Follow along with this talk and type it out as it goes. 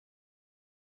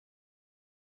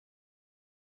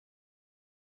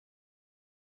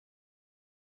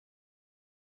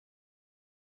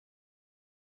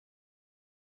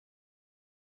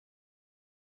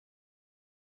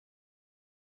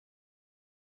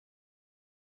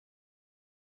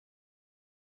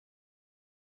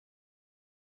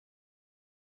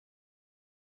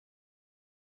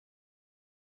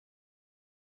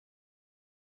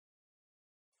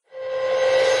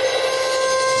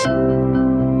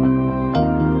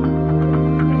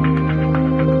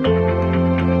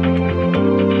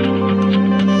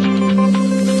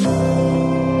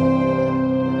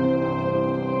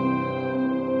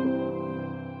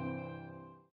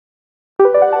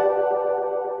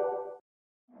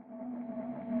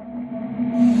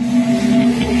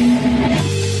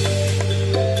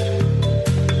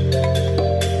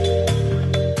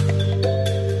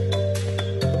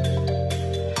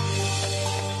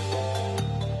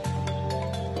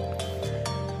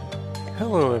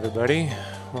Hello everybody,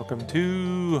 welcome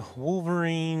to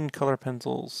Wolverine Color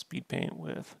Pencils Speed Paint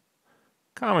with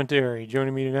commentary.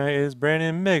 Joining me tonight is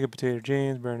Brandon Mega Potato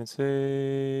James. Brandon,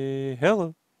 say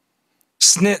hello.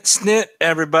 Snit, snit,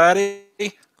 everybody.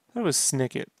 That was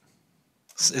Snicket.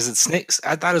 Is it snakes?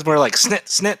 I thought it was more like snit,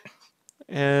 snit.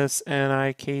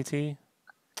 Snikt.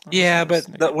 Oh, Yeah, sorry, but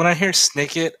Snicket. when I hear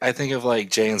snicket, I think of like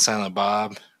Jay and Silent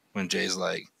Bob when Jay's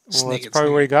like Well, that's snicket,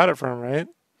 probably where snicket. you got it from, right?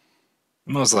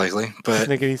 Most likely, but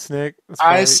Snickety Snick. That's I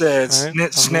probably said right.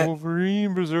 snit, I'm the snit.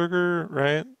 Wolverine Berserker,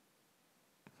 right?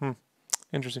 Hmm.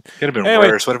 Interesting. Could have been Anyway,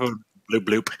 worse. What about bloop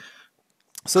bloop?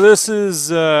 so this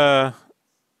is a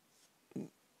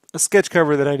sketch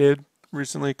cover that I did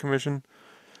recently, commissioned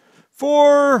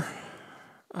for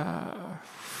uh,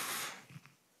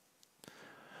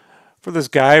 for this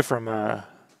guy from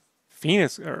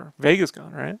Phoenix or Vegas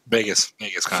Con, right? Vegas,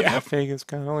 Vegas con. Yeah, Yep. Vegas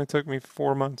Con. It only took me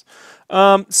 4 months.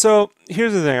 So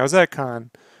here's the thing: I was at con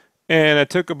and I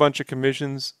took a bunch of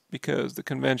commissions because the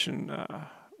convention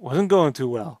wasn't going too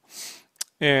well.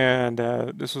 And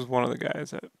this was one of the guys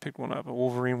that picked one up, a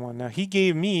Wolverine one. Now he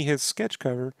gave me his sketch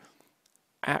cover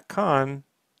at con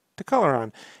to color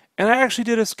on, and I actually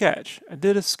did a sketch. I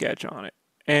did a sketch on it,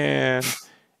 and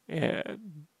yeah,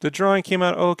 the drawing came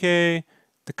out okay.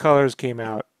 The colors came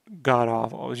out god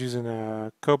awful. I was using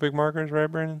Copic markers, right,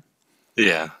 Brandon?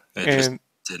 Yeah, it just And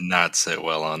did not sit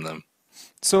well on them.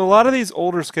 so a lot of these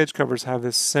older sketch covers have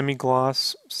this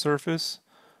semi-gloss surface.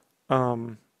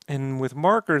 And with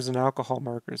markers and alcohol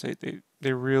markers,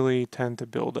 they really tend to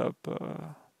build up.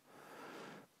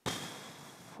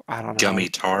 I don't know. Gummy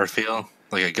tar feel,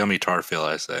 like a gummy tar feel.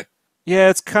 I say. Yeah,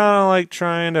 it's kind of like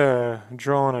trying to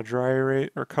draw on a dry erase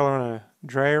or color on a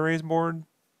dry erase board.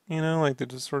 You know, like it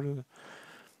just sort of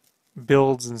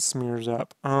builds and smears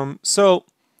up. So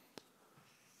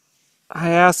I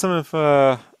asked him if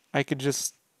I could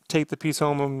just take the piece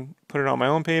home and put it on my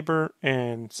own paper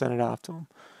and send it off to him,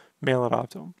 mail it off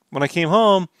to him. When I came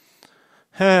home,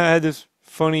 I had this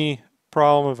funny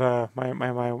problem of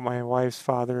my wife's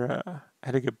father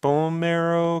had to get bone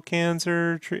marrow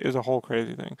cancer. It was a whole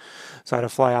crazy thing. So I had to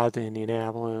fly out to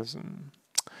Indianapolis and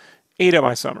ate up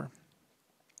my summer.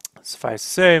 Suffice to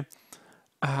say,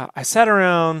 I sat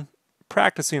around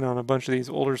practicing on a bunch of these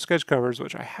older sketch covers,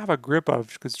 which I have a grip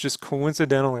of because just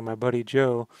coincidentally my buddy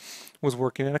Joe was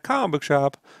working at a comic book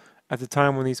shop at the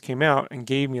time when these came out and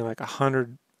gave me like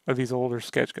 100 of these older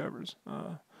sketch covers.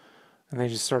 And they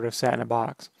just sort of sat in a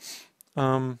box.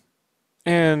 Um,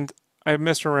 and I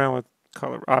messed around with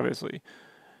color, obviously.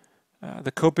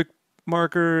 The Copic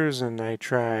markers, and I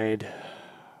tried,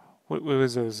 what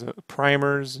was those,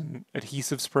 primers and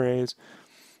adhesive sprays.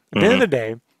 At the end of Mm-hmm. the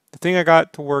day, the thing I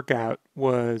got to work out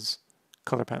was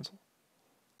color pencil.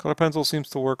 Color pencil seems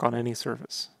to work on any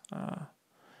surface.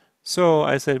 So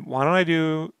I said, why don't I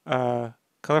do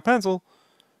color pencil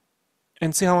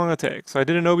and see how long it takes. So I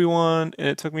did an Obi-Wan, and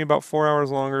it took me about 4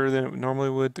 hours longer than it normally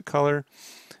would to color.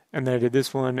 And then I did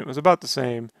this one; it was about the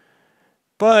same.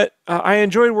 But I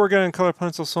enjoyed working on color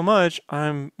pencil so much,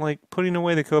 I'm like putting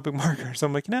away the Copic markers.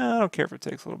 I'm like, nah, I don't care if it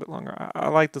takes a little bit longer. I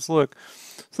like this look.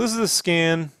 So this is a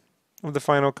scan of the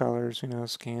final colors,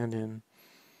 scanned in.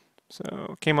 So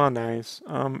it came on nice.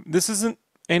 This isn't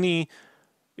any.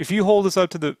 If you hold this up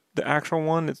to the actual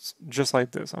one, it's just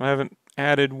like this. I haven't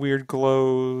added weird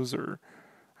glows or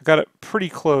I got it pretty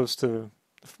close to the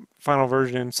final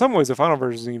version. In some ways, the final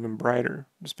version is even brighter,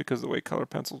 just because of the way color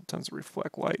pencil tends to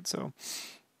reflect light. So,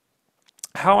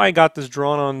 how I got this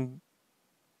drawn on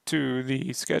to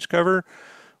the sketch cover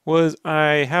was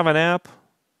I have an app.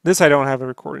 This I don't have a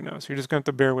recording of, so you're just going to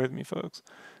have to bear with me, folks.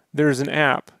 There's an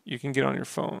app you can get on your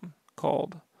phone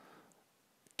called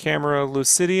Camera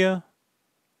Lucidia,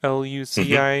 Mm-hmm.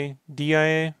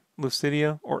 Lucidia,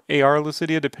 Lucidia, or AR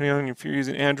Lucidia, depending on if you're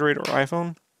using Android or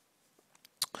iPhone.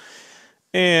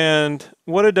 And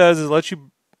what it does is let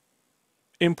you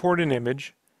import an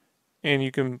image, and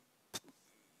you can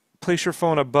place your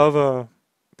phone above a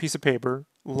piece of paper,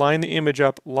 line the image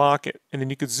up, lock it, and then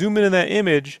you could zoom in on that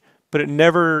image, but it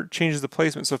never changes the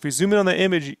placement. So if you zoom in on that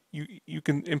image, you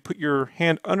can put your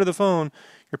hand under the phone,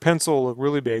 your pencil will look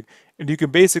really big, and you can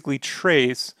basically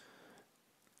trace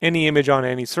any image on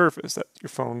any surface that your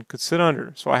phone could sit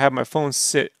under. So I have my phone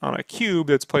sit on a cube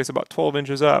that's placed about 12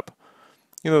 inches up.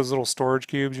 You know those little storage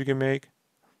cubes you can make?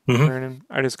 Mm-hmm. Brandon.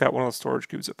 I just got one of those storage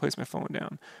cubes that place my phone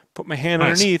down, put my hand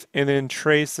Nice. underneath, and then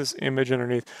trace this image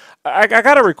underneath. I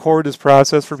got to record this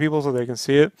process for people so they can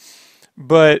see it,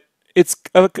 but it's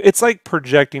like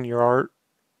projecting your art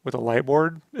with a light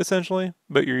board essentially,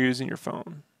 but you're using your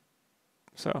phone.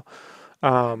 So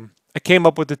I came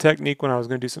up with the technique when I was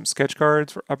going to do some sketch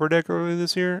cards for Upper Deck earlier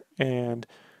this year, and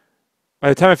by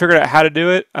the time I figured out how to do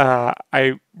it,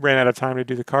 I ran out of time to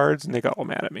do the cards, and they got all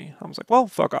mad at me. I was like, "Well,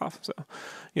 fuck off." So,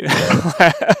 you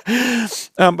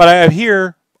know, but I have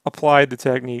here applied the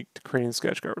technique to creating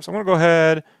sketch cover. So I'm gonna go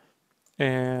ahead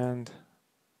and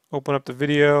open up the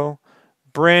video.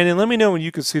 Brandon, let me know when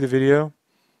you can see the video,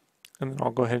 and then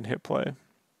I'll go ahead and hit play.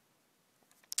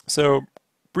 So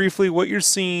briefly, what you're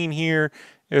seeing here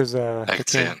is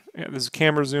Excellent. this is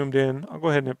camera zoomed in. I'll go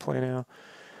ahead and hit play now.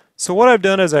 So what I've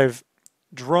done is I've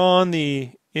drawn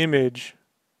the image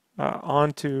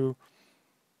onto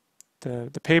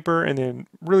the paper, and then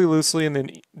really loosely, and then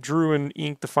drew and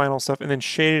inked the final stuff, and then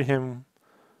shaded him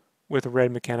with a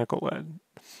red mechanical lead.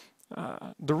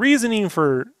 The reasoning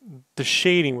for the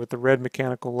shading with the red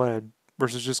mechanical lead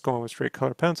versus just going with straight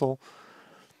color pencil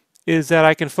is that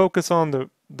I can focus on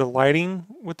the lighting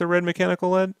with the red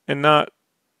mechanical lead and not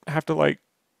have to like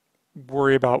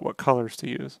worry about what colors to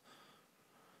use.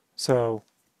 So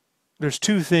there's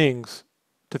two things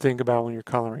to think about when you're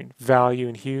coloring: value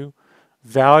and hue.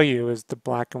 Value is the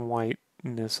black and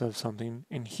whiteness of something,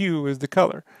 and hue is the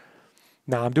color.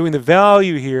 Now I'm doing the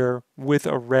value here with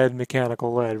a red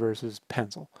mechanical lead versus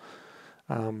pencil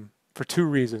for two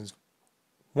reasons.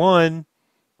 One,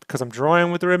 because I'm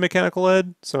drawing with the red mechanical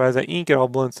lead, so as I ink it all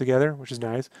blends together, which is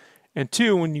nice. And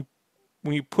two, when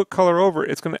you put color over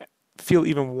it, it's going to feel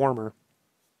even warmer.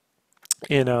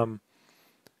 In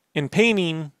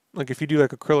painting, like if you do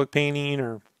like acrylic painting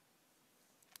or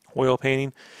oil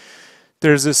painting,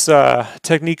 there's this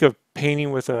technique of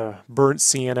painting with a burnt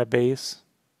sienna base.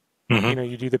 You know,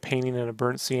 you do the painting in a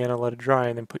burnt sienna, let it dry,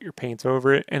 and then put your paints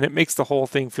over it, and it makes the whole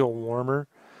thing feel warmer.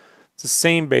 It's the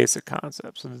same basic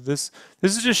concept. So this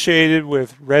is just shaded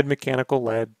with red mechanical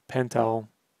lead, Pentel.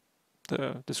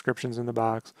 The description's in the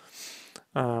box,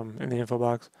 in the info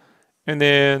box. And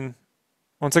then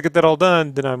once I get that all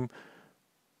done, then I'm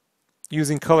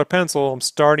using color pencil. I'm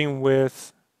starting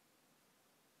with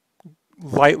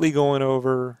lightly going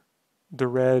over the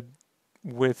red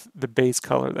with the base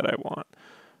color that I want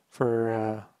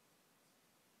for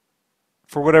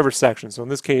whatever section. So in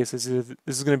this case, this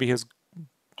is going to be his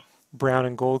brown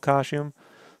and gold costume.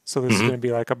 So this is going to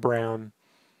be like a brown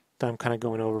that I'm kind of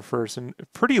going over first, and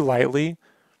pretty lightly.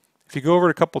 If you go over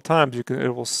it a couple times,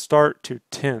 it will start to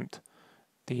tint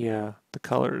the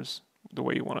colors the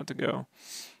way you want it to go.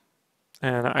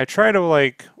 And I try to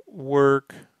like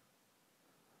work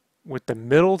with the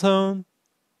middle tone,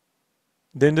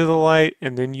 then to the light,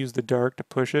 and then use the dark to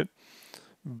push it.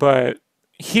 But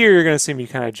here you're going to see me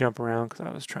kind of jump around because I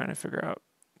was trying to figure out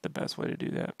the best way to do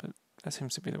that. But that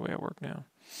seems to be the way I work now.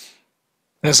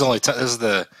 This is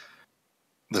the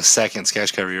second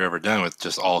sketch cover you've ever done with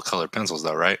just all colored pencils,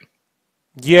 though, right?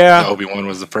 Yeah. The Obi-Wan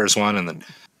was the first one, and then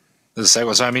the second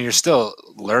one. So I mean, you're still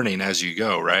learning as you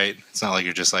go, right? It's not like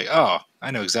you're just like, oh, I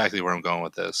know exactly where I'm going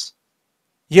with this.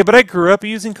 Yeah, but I grew up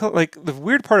using color. Like the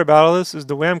weird part about all this is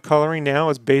the way I'm coloring now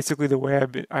is basically the way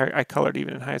I colored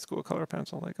even in high school, color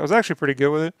pencil. Like I was actually pretty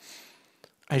good with it.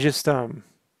 I just I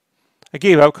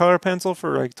gave up color pencil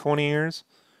for like 20 years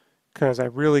because I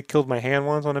really killed my hand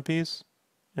once on a piece,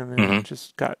 and then it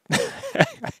just got.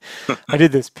 I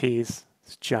did this piece,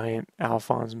 this giant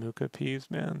Alphonse Mucha piece,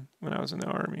 man, when I was in the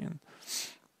army, and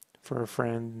for a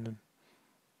friend,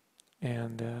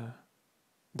 and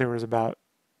there was about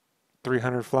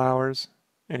 300 flowers,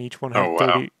 and each one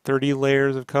had 30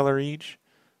 layers of color each.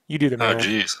 You do the math. Oh,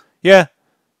 geez. Yeah.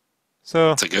 So.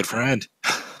 That's a good friend.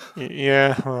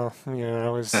 Yeah. Well, you know,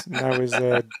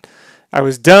 I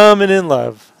was dumb and in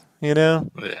love. You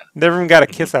know. Yeah. Never even got a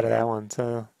kiss out of that one.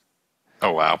 So.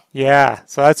 Oh, wow. Yeah.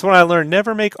 So that's when I learned: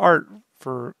 never make art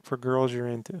for girls you're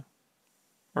into,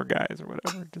 or guys, or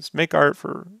whatever. Just make art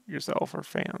for yourself or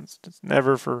fans. Just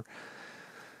never for,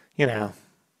 you know.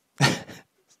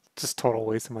 Just total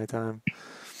waste of my time.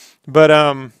 But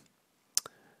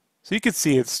so you can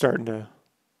see it's starting to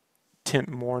tint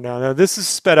more now. Now this is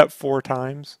sped up 4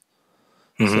 times.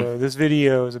 So this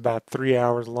video is about 3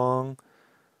 hours long.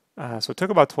 So it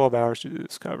took about 12 hours to do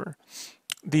this cover.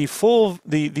 The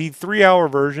 3-hour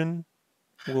version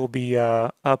will be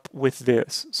up with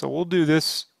this. So we'll do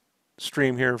this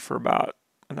stream here for about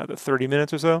another 30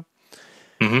 minutes or so.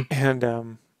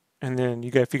 And then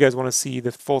if you guys want to see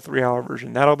the full 3-hour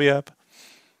version, that'll be up.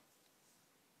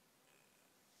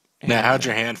 Now, how'd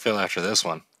your hand feel after this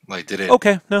one? Like, did it?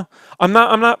 Okay, no, I'm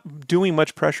not doing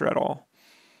much pressure at all.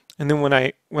 And then when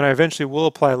I eventually will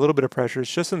apply a little bit of pressure,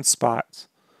 it's just in spots.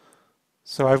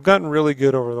 So I've gotten really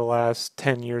good over the last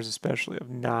 10 years, especially,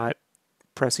 of not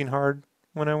pressing hard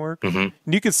when I work. And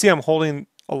you can see I'm holding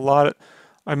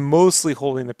I'm mostly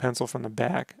holding the pencil from the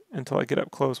back until I get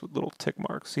up close with little tick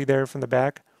marks. See there from the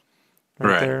back?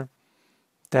 Right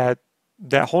there.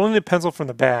 that holding the pencil from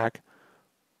the back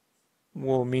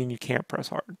will mean you can't press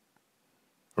hard.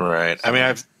 Right. So, I mean,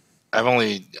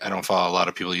 I don't follow a lot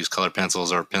of people use colored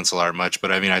pencils or pencil art much,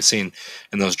 but I mean, I've seen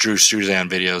in those Drew Struzan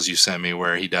videos you sent me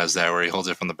where he does that, where he holds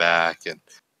it from the back and,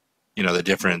 you know, the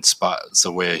different spots,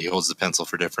 the way he holds the pencil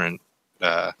for different,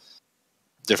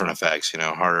 different effects, you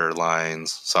know, harder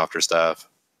lines, softer stuff.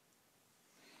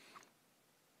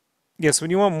 yes,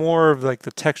 when you want more of like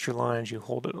the texture lines, you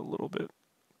hold it a little bit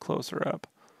closer up.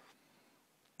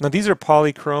 Now these are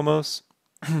Polychromos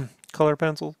color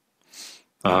pencils.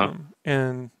 Uh-huh.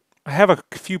 And I have a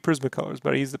few Prismacolors,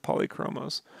 but I use the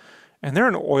Polychromos. And they're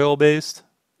an oil based,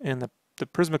 and the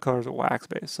Prismacolors are wax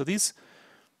based. So these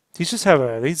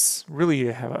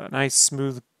really have a nice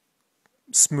smooth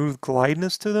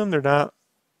glideness to them. They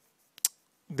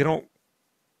don't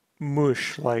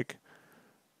mush like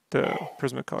the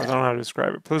Prismacolors. I don't know how to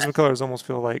describe it. Prismacolors almost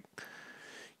feel like,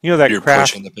 you know, that You're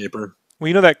craft. pushing the paper. Well,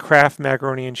 you know that Kraft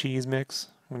macaroni and cheese mix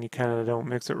when you kind of don't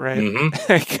mix it right.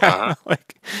 Mm-hmm. It kind of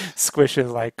like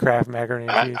squishes like Kraft macaroni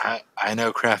and cheese. I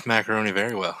know Kraft macaroni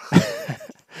very well.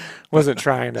 Wasn't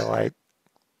trying to like,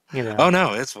 you know. Oh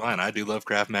no, it's fine. I do love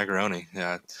Kraft macaroni.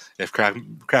 Yeah, if Kraft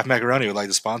macaroni would like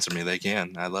to sponsor me, they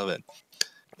can. I love it.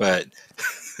 But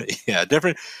yeah,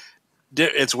 different.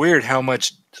 It's weird how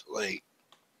much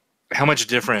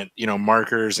different, you know,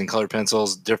 markers and colored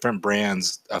pencils, different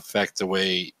brands affect the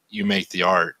way you make the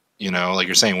art. You know, like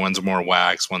you're saying, one's more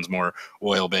wax, one's more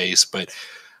oil based. But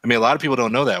I mean, a lot of people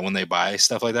don't know that when they buy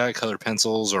stuff like that, colored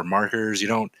pencils or markers. You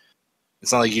don't.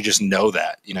 It's not like you just know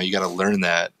that. You know, you got to learn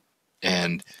that.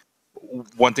 And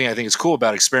one thing I think is cool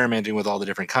about experimenting with all the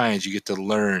different kinds, you get to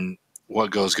learn what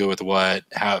goes good with what,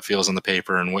 how it feels on the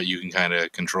paper, and what you can kind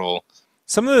of control.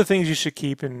 Some of the things you should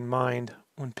keep in mind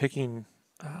when picking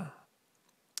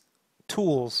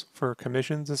tools for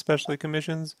commissions, especially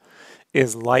commissions,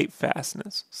 is light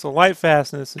fastness. So light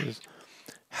fastness is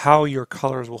how your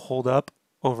colors will hold up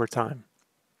over time,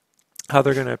 how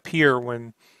they're going to appear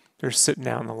when they're sitting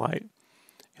out in the light,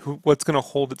 what's going to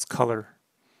hold its color,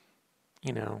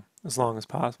 you know, as long as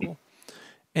possible.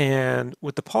 And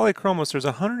with the Polychromos, there's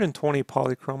 120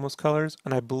 Polychromos colors,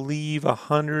 and I believe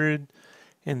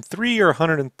 103 or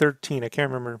 113, I can't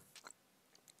remember.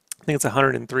 I think it's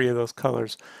 103 of those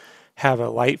colors have a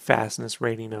light fastness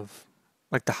rating of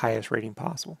like the highest rating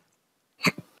possible.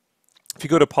 If you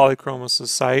go to Polychromos'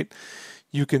 site,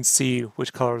 you can see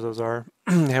which colors those are.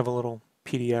 They have a little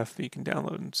PDF that you can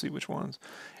download and see which ones.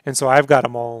 And so I've got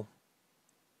them all.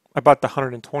 I bought the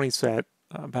 120 set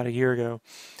about a year ago,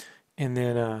 and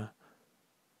then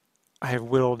I have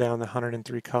whittled down the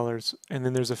 103 colors. And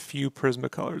then there's a few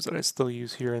Prismacolors that I still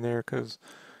use here and there because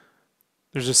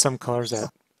there's just some colors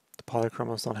that the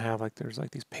Polychromos don't have. Like there's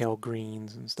like these pale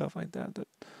greens and stuff like that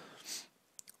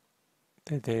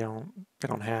they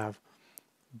don't have.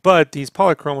 But these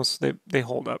Polychromos, they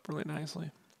hold up really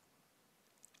nicely,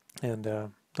 and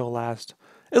they'll last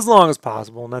as long as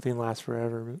possible. Nothing lasts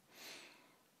forever, but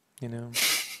you know,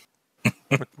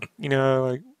 you know,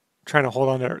 like trying to hold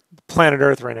on to planet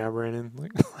Earth right now, Brandon.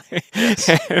 Like,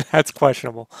 that's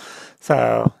questionable.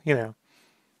 So you know,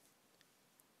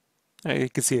 you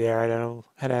can see there. I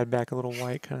had to add back a little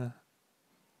white, kind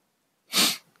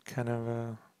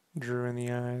of drew in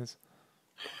the eyes.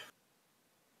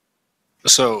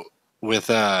 So with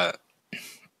because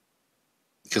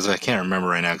I can't remember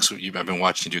right now because I've been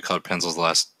watching you do colored pencils the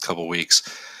last couple weeks.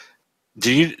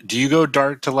 Do you go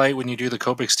dark to light when you do the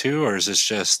Copics too, or is this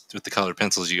just with the colored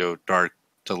pencils you go dark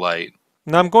to light?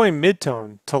 No, I'm going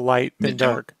mid-tone to light then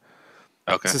dark.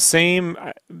 Okay. It's the same.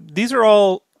 These are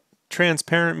all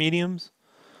transparent mediums.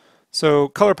 So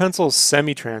color pencil is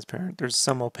semi-transparent. There's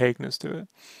some opaqueness to it.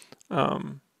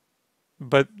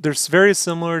 But they're very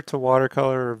similar to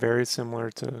watercolor or very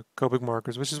similar to Copic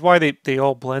markers, which is why they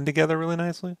all blend together really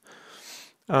nicely.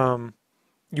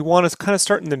 You want to kind of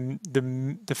start in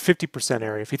the 50%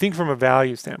 area. If you think from a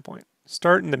value standpoint,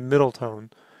 start in the middle tone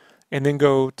and then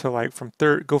go to like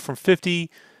go from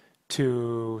 50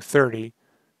 to 30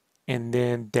 and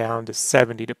then down to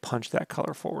 70 to punch that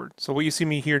color forward. So what you see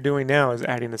me here doing now is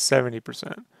adding the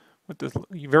 70% with this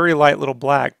very light little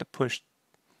black to push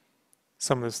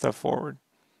some of this stuff forward.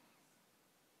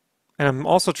 And I'm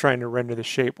also trying to render the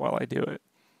shape while I do it.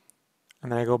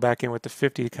 And then I go back in with the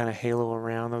 50 to kind of halo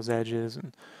around those edges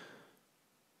and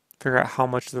figure out how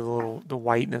much of the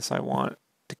whiteness I want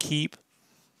to keep.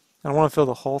 I don't want to fill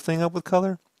the whole thing up with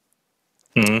color.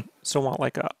 Mm-hmm. So I want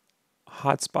like a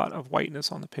hot spot of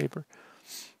whiteness on the paper.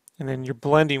 And then you're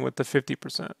blending with the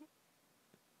 50%.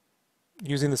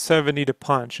 Using the 70 to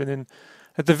punch. And then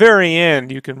at the very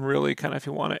end, you can really kind of, if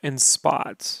you want to, in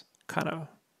spots, kind of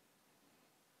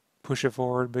push it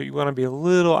forward, but you want to be a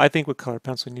little, I think with colored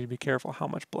pencil, you need to be careful how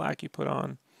much black you put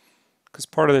on. Because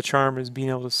part of the charm is being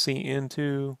able to see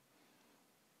into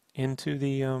the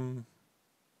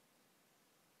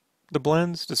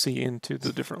blends, to see into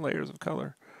the different layers of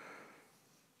color.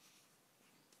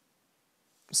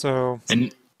 So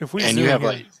And if we and zoom you have here,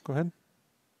 like, go ahead.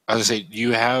 I was gonna say,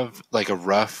 you have like a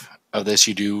rough of this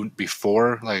you do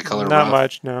before, like a color Not rough.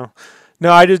 much, no.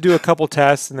 No, I just do a couple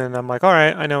tests and then I'm like, all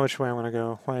right, I know which way I want to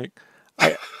go. Like,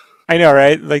 I, I know,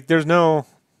 right? Like, there's no.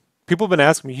 People have been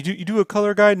asking me, you do a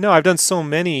color guide? No, I've done so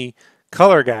many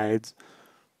color guides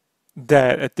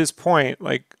that at this point,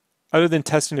 like, other than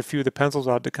testing a few of the pencils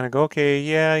out to kind of go, okay,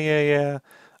 yeah,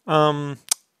 um,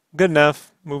 good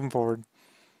enough, moving forward.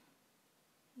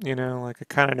 You know, like I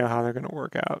kind of know how they're going to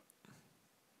work out.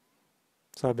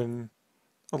 So I've been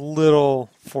a little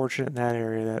fortunate in that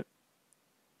area that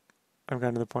I've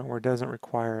gotten to the point where it doesn't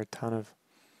require a ton of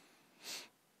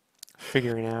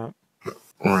figuring out.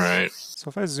 Right. So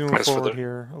if I zoom As for forward the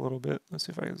here a little bit, let's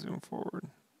see if I can zoom forward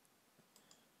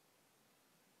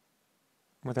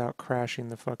without crashing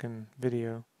the fucking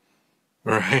video.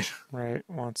 right. Right? It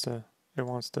wants to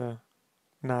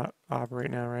not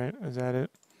operate now, right? Is that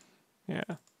it? Yeah.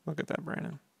 Look at that,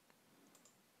 Brandon.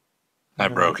 I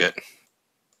Look at broke that. it.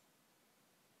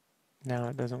 Now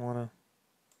it doesn't want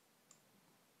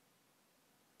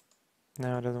to.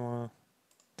 Now it doesn't want to.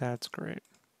 That's great.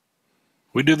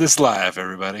 We do this live,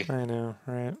 everybody. I know,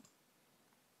 right?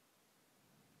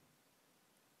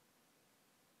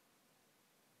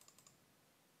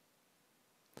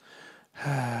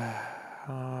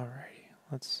 Alrighty.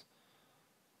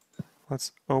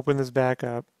 Let's open this back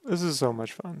up. This is so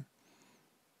much fun.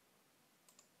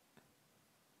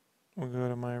 We'll go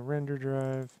to my render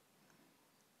drive.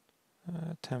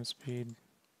 Temp speed.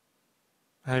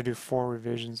 I had to do 4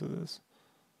 revisions of this.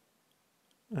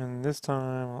 And this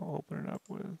time I'll open it up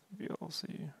with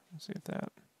VLC. Let's see if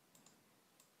that.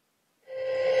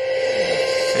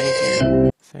 Thank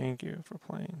you. Thank you for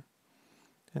playing.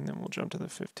 And then we'll jump to the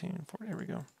 15. Here we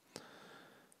go.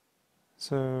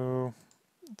 So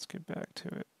let's get back to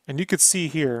it. And you could see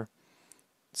here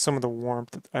some of the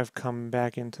warmth that I've come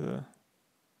back into the.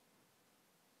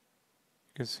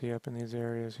 You can see up in these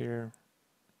areas here.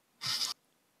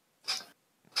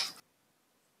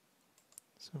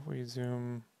 So if we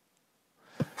zoom.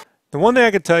 The one thing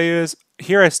I could tell you is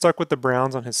here I stuck with the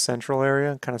browns on his central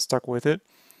area and kind of stuck with it.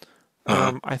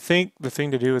 I think the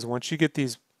thing to do is once you get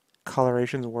these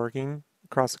colorations working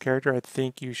across the character, I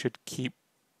think you should keep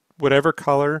whatever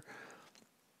color,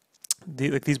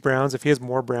 like these browns, if he has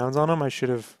more browns on them, I should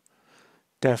have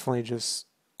definitely just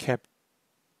kept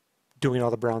doing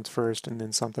all the browns first and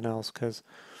then something else, because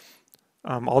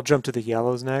I'll jump to the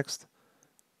yellows next.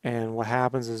 And what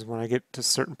happens is when I get to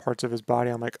certain parts of his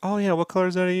body, I'm like, oh yeah, what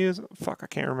colors did I use? Fuck, I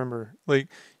can't remember. Like,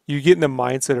 you get in the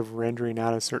mindset of rendering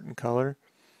out a certain color,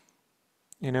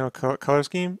 you know, color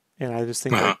scheme. And I just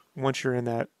think like once you're in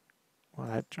that, well,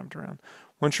 that jumped around.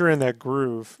 Once you're in that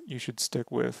groove, you should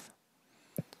stick with.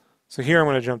 So here I'm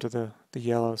going to jump to the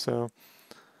yellow. So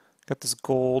got this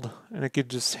gold, and it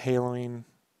could just haloing,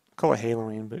 call it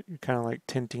haloing, but you're kind of like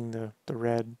tinting the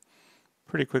red.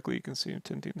 Pretty quickly you can see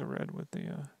tinting the red with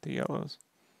the yellows.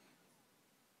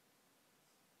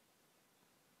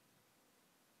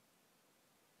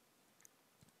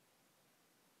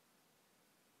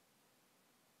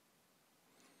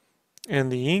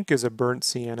 And the ink is a burnt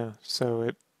sienna, so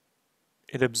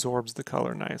it absorbs the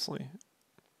color nicely.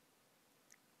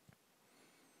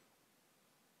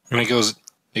 And it goes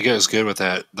good with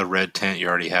that the red tint you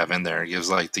already have in there. It gives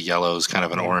like the yellows kind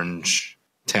of an orange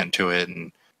tint to it,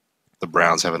 and the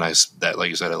browns have a nice, that like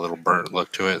you said, a little burnt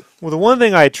look to it. Well, the one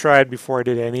thing I tried before I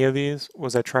did any of these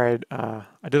was I did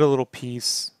a little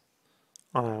piece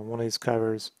on one of these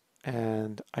covers,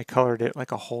 and I colored it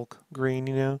like a Hulk green,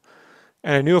 you know.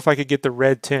 And I knew if I could get the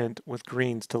red tint with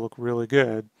greens to look really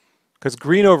good, because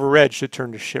green over red should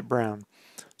turn to shit brown.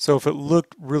 So if it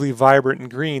looked really vibrant and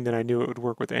green, then I knew it would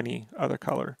work with any other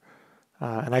color.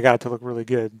 And I got it to look really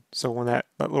good. So when that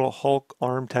little Hulk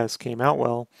arm test came out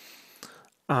well,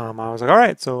 I was like, all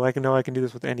right, so I can do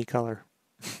this with any color.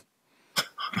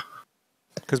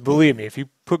 Because believe me, if you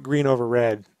put green over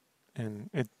red, you're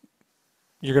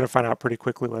going to find out pretty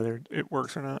quickly whether it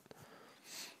works or not.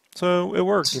 So it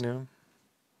worked, you know.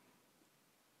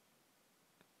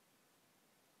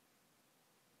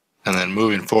 And then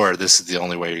moving forward, this is the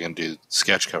only way you're going to do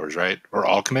sketch covers, right? Or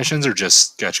all commissions, or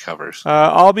just sketch covers?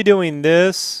 I'll be doing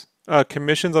this.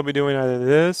 Commissions, I'll be doing either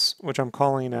this, which I'm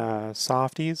calling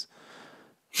softies.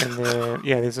 And then,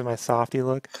 yeah, this is my softy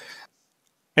look.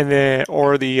 And then,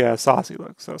 or the saucy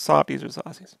look. So softies or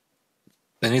saucies.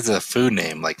 That needs a food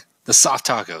name, like the soft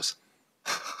tacos.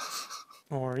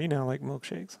 Or, you know, like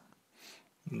milkshakes.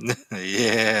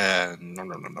 Yeah. No,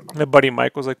 no, no, no, My buddy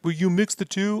Mike was like, will you mix the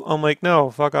two? I'm like, no,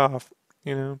 fuck off.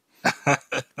 You know?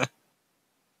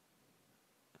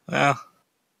 no. Well,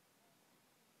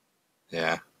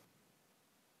 yeah.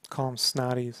 Call them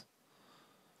snotties.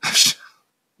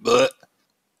 But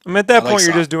I mean, at I that like point,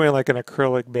 you're soft. just doing like an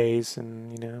acrylic base,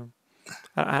 and, you know,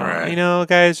 I don't, you Right. know,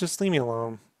 guys, just leave me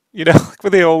alone. You know, like,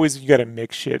 but they always, you gotta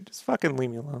mix shit. Just fucking leave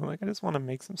me alone. Like, I just want to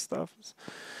make some stuff. Is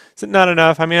it not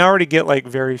enough? I mean, I already get like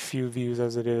very few views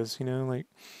as it is, you know, like,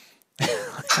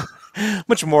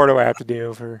 much more do I have to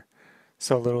do for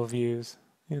so little views,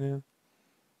 you know?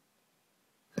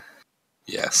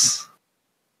 Yes.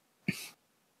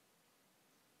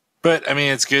 But I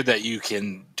mean, it's good that you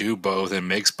can do both and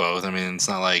mix both. I mean, it's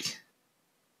not like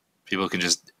people can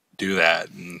just do that.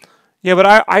 And Yeah,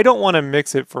 but I don't want to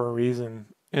mix it for a reason.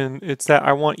 And it's that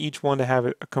I want each one to have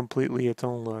a completely its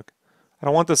own look. I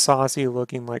don't want the saucy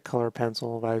looking like color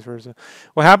pencil, vice versa.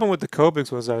 What happened with the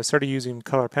Copics was I started using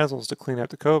color pencils to clean up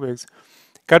the Copics.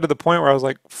 Got to the point where I was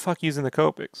like, fuck using the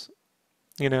Copics,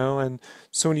 you know? And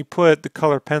so when you put the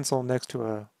color pencil next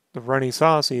to the runny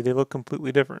saucy, they look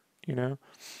completely different, you know?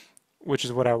 Which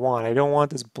is what I want. I don't want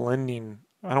this blending.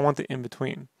 I don't want the in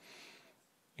between.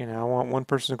 You know, I want one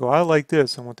person to go, I like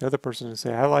this. I want the other person to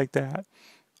say, I like that.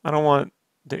 I don't want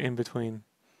the in between.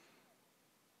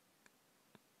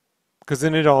 Because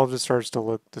then it all just starts to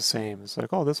look the same. It's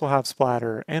like, oh, this will have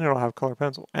splatter, and it'll have color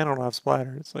pencil, and it'll have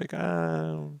splatter. It's like,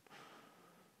 another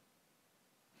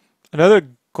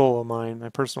goal of mine, my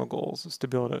personal goals, is to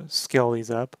be able to scale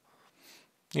these up.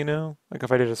 You know, like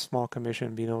if I did a small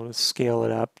commission, being able to scale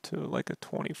it up to like a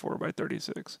 24 by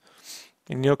 36.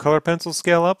 And you know, color pencils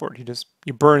scale upward.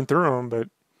 You burn through them, but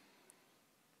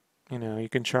you know, you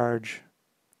can charge.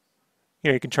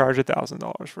 You can charge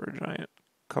 $1,000 for a giant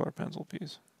color pencil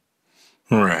piece.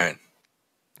 right.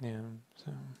 Yeah.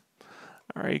 So,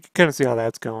 all right, you can kind of see how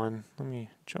that's going. Let me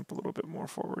jump a little bit more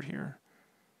forward here.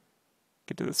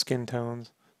 Get to the skin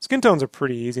tones. Skin tones are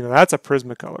pretty easy. Now that's a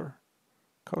Prismacolor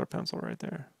color pencil right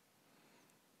there.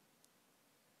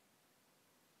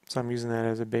 So I'm using that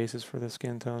as a basis for the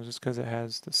skin tones just because it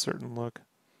has this certain look.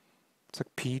 It's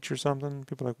like peach or something.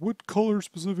 People are like, what color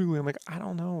specifically? I'm like, I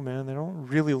don't know, man. They don't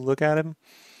really look at them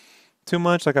too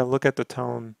much. Like I look at the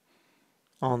tone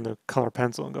on the color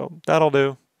pencil and go, that'll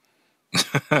do.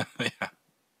 Yeah.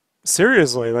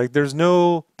 Seriously, like there's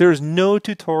no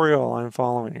tutorial I'm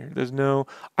following here.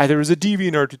 There was a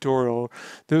DeviantArt tutorial.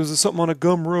 There was something on a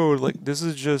Gumroad. Like this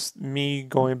is just me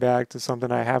going back to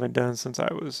something I haven't done since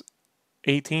I was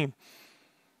 18.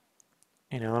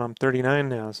 You know, and I'm 39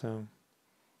 now, so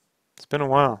it's been a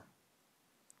while.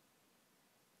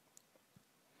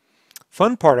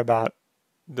 Fun part about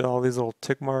all these little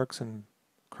tick marks and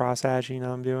cross hatching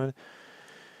I'm doing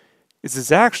is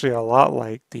it's actually a lot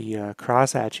like the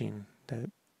cross hatching that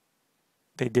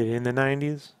they did in the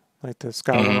 90s, like the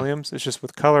Scott Hmm. Williams. It's just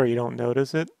with color, you don't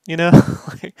notice it, you know?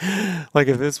 like, like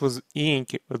if this was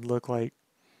ink, it would look like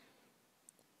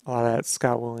a lot of that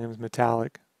Scott Williams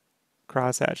metallic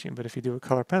cross hatching. But if you do a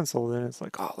color pencil, then it's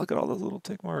like, oh, look at all those little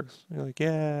tick marks. You're like,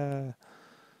 yeah.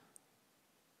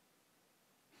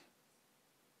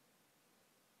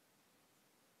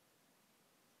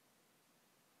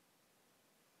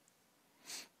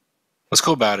 What's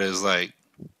cool about it is like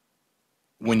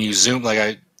when you zoom,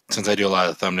 since I do a lot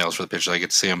of the thumbnails for the pictures, I get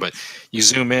to see them. But you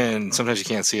zoom in, sometimes you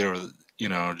can't see it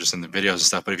over, just in the videos and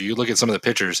stuff. But if you look at some of the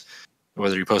pictures,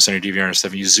 whether you post on your DVR and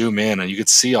stuff, you zoom in and you could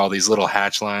see all these little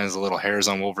hatch lines, the little hairs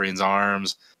on Wolverine's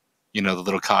arms, the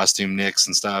little costume nicks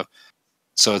and stuff.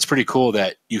 So it's pretty cool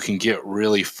that you can get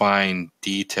really fine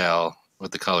detail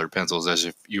with the colored pencils as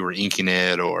if you were inking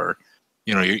it, or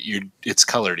it's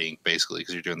colored ink basically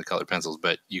because you're doing the colored pencils,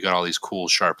 but you got all these cool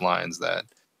sharp lines that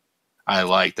I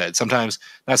like. That sometimes,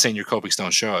 not saying your Copics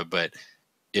don't show it, but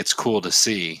it's cool to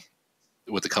see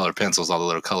with the colored pencils, all the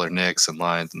little color nicks and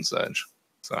lines and such.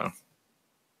 So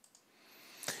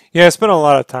Yeah, I spent a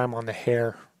lot of time on the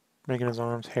hair, making his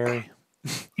arms hairy.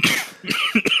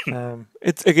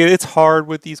 It's hard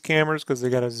with these cameras because they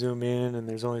got to zoom in, and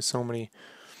there's only so many.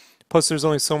 Plus, there's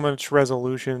only so much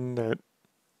resolution that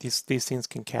these things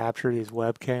can capture, these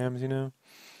webcams. You know,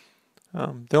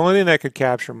 the only thing that could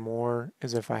capture more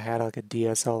is if I had like a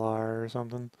DSLR or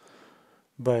something.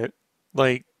 But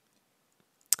like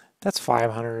that's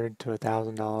 $500 to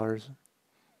 $1,000.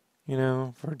 You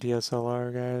know, for a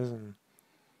DSLR, guys, and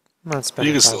I'm not you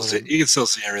spending can still see 500. you can still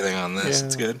see everything on this.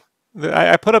 It's Yeah, good.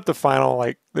 I put up the final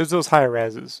like there's those high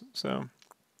reses, so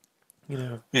you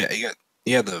know. Yeah,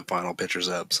 you had the final pictures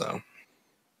up. So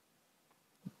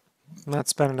I'm not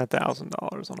spending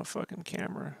 $1,000 on a fucking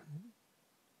camera.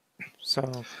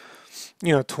 So,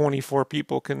 24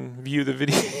 people can view the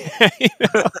video.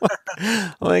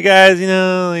 Like, guys,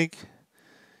 like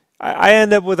I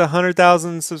end up with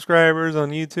 100,000 subscribers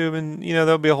on YouTube, and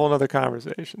there'll be a whole other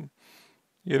conversation.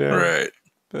 Right.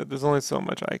 But there's only so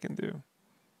much I can do.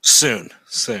 Soon.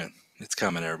 It's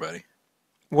coming, everybody.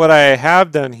 What I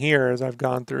have done here is I've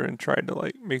gone through and tried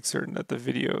to make certain that the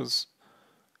videos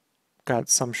got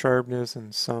some sharpness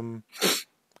and some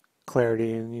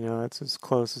clarity, and it's as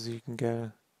close as you can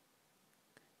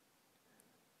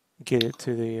get it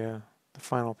to the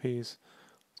final piece.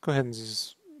 Let's go ahead and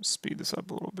just speed this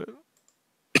up a little bit.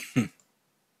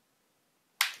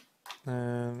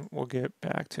 And we'll get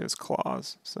back to his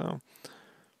claws. So,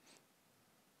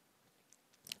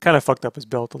 kind of fucked up his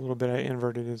belt a little bit. I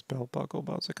inverted his belt buckle,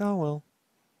 but I was like, oh well.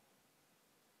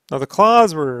 Now the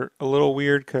claws were a little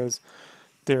weird because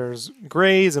there's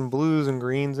grays and blues and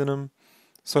greens in them.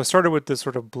 So I started with this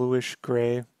sort of bluish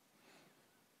gray,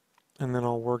 and then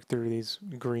I'll work through these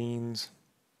greens.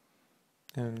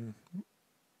 And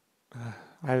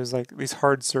I was like, these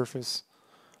hard surface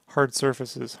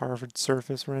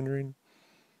rendering.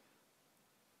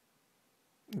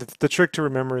 The trick to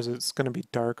remember is it's going to be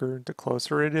darker the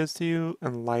closer it is to you,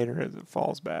 and lighter as it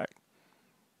falls back.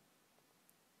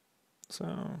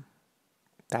 So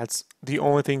that's the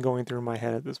only thing going through my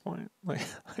head at this point.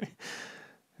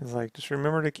 It's like, just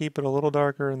remember to keep it a little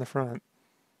darker in the front.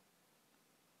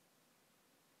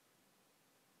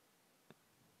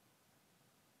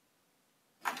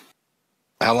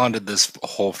 How long did this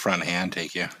whole front hand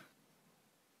take you?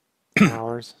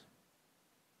 Hours.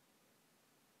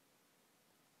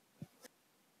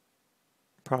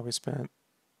 Probably spent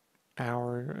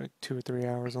hour, 2 or 3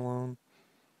 hours alone.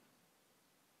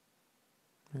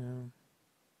 Yeah.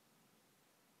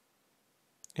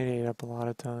 It ate up a lot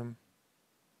of time.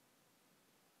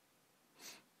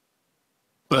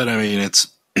 But I mean, it's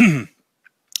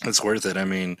worth it. I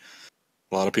mean,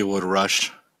 a lot of people would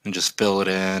rush and just fill it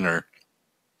in or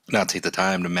not take the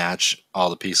time to match all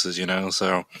the pieces,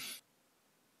 So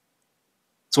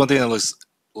it's one thing that looks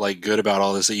good about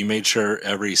all this, that you made sure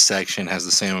every section has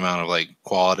the same amount of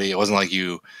quality. It wasn't like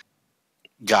you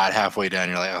got halfway done,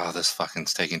 you're like, oh, this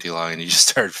fucking's taking too long, and you just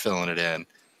started filling it in.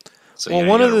 So, well,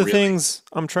 one of the things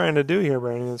I'm trying to do here,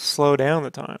 Brandon, is slow down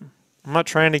the time. I'm not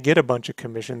trying to get a bunch of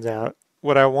commissions out.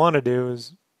 What I want to do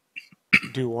is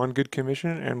do one good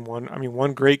commission and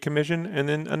one great commission and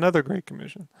then another great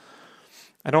commission.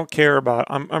 I don't care about.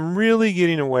 I'm really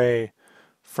getting away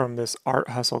from this art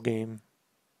hustle game.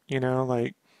 I don't know.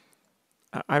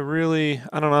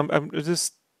 I'm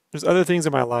just, there's other things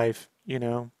in my life,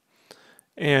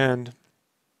 and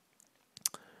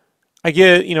I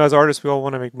get, as artists, we all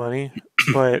want to make money,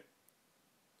 but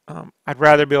I'd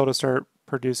rather be able to start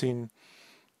producing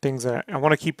things that I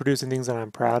want to keep producing things that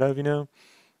I'm proud of, and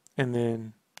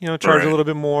then, charge a little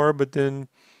bit more, but then,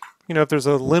 if there's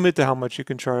a limit to how much you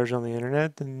can charge on the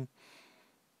internet, then,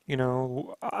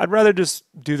 I'd rather just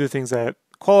do the things that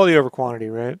quality over quantity,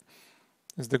 right?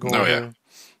 Is the goal here.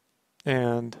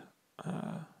 And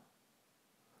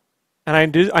I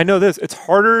know this. It's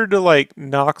harder to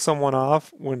knock someone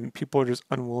off when people are just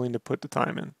unwilling to put the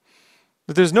time in.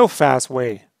 But there's no fast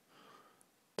way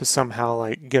to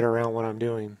somehow get around what I'm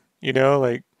doing.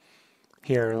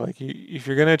 Here, if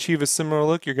you're gonna achieve a similar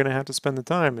look, you're gonna have to spend the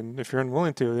time, and if you're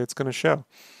unwilling to, it's gonna show.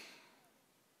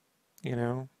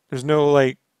 There's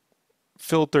no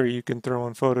filter you can throw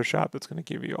in Photoshop that's gonna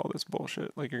give you all this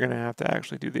bullshit. You're gonna have to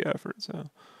actually do the effort. So.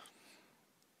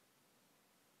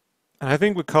 And I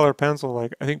think with color pencil,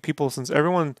 I think people, since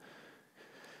everyone,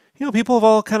 people have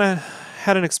all kind of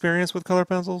had an experience with color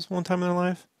pencils one time in their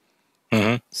life.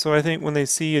 Mm-hmm. So I think when they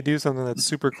see you do something that's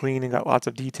super clean and got lots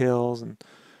of details, and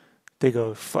they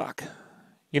go, fuck.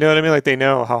 You know what I mean? They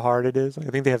know how hard it is. I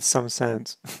think they have some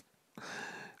sense.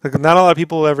 Not a lot of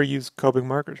people will ever use Copic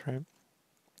markers, right?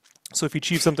 So if you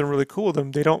achieve something really cool with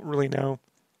them, they don't really know,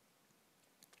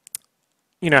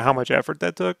 how much effort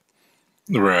that took.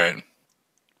 Right.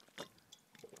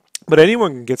 But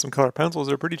anyone can get some color pencils.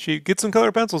 They're pretty cheap. Get some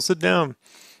color pencils. Sit down.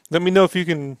 Let me know if you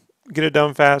can get it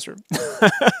done faster.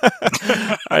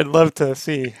 I'd love to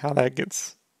see how that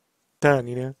gets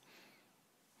done,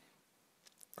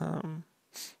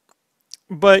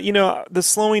 But, the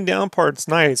slowing down part's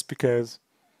nice because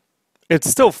it's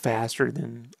still faster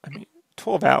than,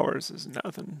 12 hours is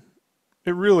nothing.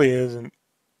 It really isn't.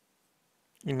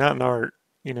 You're not an art,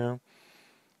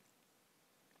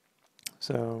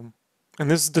 So... And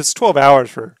this 12 hours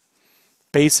for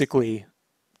basically,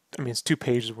 it's 2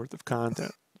 pages worth of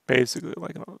content. Basically,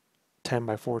 10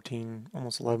 by 14,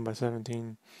 almost 11 by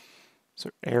 17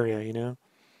 area, you know.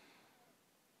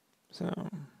 So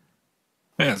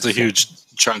Yeah, it's a huge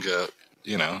chunk of,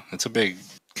 you know, it's a big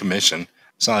commission.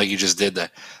 It's not like you just did the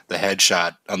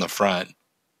headshot on the front,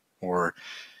 or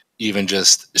even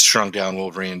just shrunk down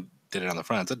Wolverine, did it on the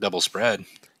front. It's a double spread.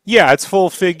 yeah, it's full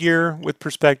figure with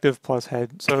perspective plus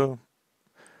head. So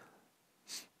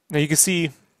now you can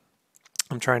see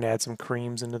I'm trying to add some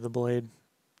creams into the blade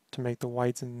to make the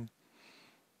whites and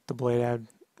the blade add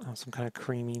some kind of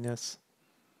creaminess.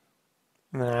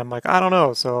 And then I'm like, I don't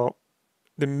know. So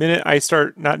the minute I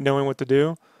start not knowing what to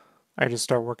do, I just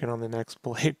start working on the next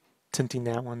blade, tinting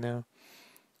that one now.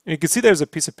 And you can see there's a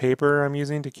piece of paper I'm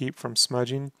using to keep from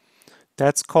smudging.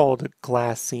 That's called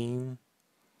glassine.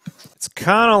 It's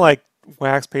kind of like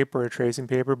wax paper or tracing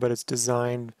paper, but it's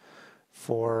designed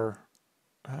for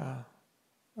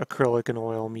acrylic and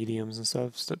oil mediums and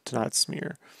stuff to not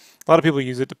smear. A lot of people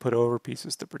use it to put over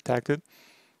pieces to protect it,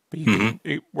 but you can,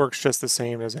 it works just the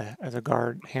same as a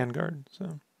guard, hand guard.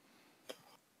 So.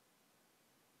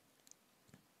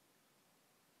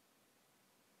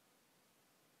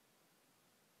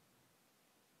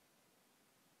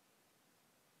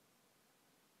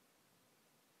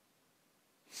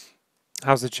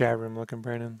 How's the chat room looking,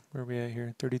 Brandon? Where are we at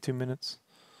here? 32 minutes.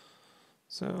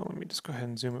 So let me just go ahead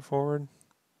and zoom it forward.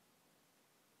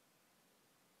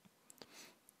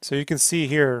 So you can see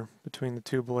here between the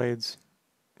two blades,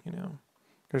 you know,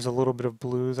 there's a little bit of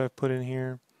blues I've put in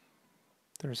here.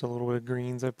 There's a little bit of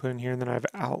greens I've put in here, and then I've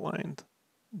outlined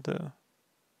the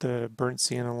burnt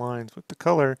sienna lines with the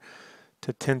color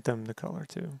to tint them the color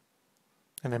too.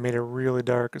 And I made it really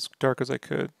dark as I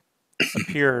could up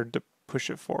here to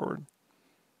push it forward.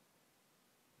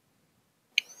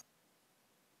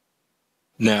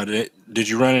 Now, did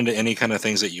you run into any kind of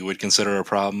things that you would consider a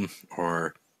problem,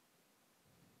 or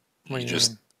you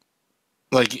just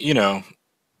like, you know,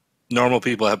 normal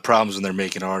people have problems when they're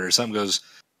making art, or something goes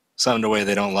the way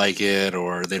they don't like it,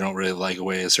 or they don't really like the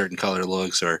way a certain color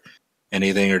looks, or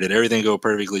anything, or did everything go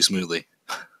perfectly smoothly?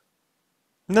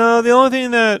 No, the only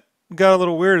thing that got a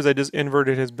little weird is I just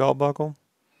inverted his belt buckle.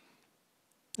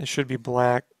 It should be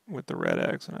black with the red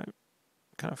X, and I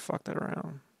kind of fucked that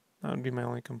around. That would be my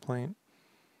only complaint.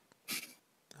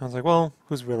 I was like, well,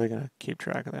 who's really going to keep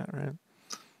track of that, right?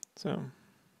 So.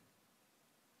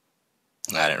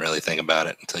 I didn't really think about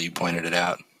it until you pointed it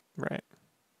out. Right.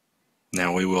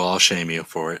 Now we will all shame you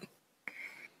for it.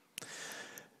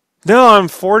 No, I'm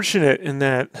fortunate in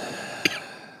that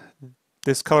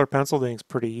this color pencil thing is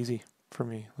pretty easy for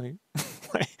me. Like,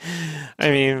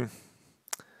 I mean,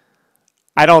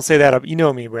 I don't say that up. You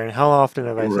know me, Brandon. How often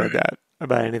have I said that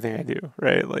about anything I do,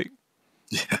 right? Like,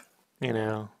 yeah, you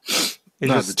know,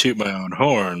 not to toot my own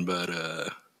horn, but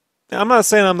I'm not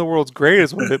saying I'm the world's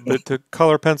greatest with it, but to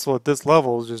color pencil at this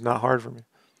level is just not hard for me.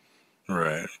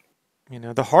 Right. You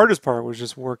know, the hardest part was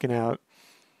just working out,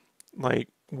 like,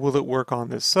 will it work on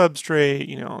this substrate,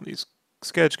 you know, on these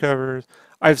sketch covers.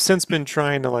 I've since been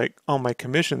trying to, like, on my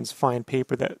commissions, find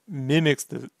paper that mimics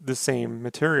the same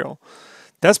material.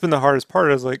 That's been the hardest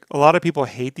part, is like, a lot of people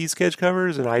hate these sketch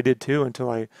covers, and I did too until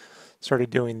I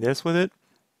started doing this with it.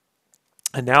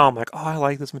 And now I'm like, oh, I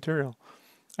like this material.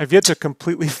 I've yet to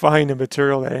completely find a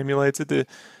material that emulates it.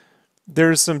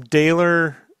 There's some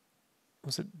Deleter,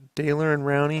 was it Deleter and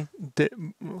Rowney?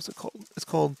 What was it called? It's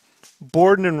called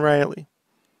Borden and Riley.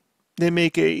 They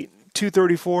make a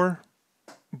 234.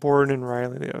 Borden and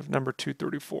Riley. They have number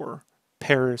 234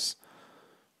 Paris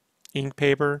ink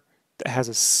paper that has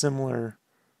a similar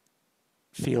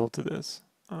feel to this,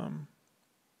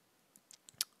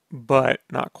 but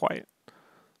not quite.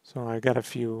 So I got a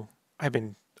few.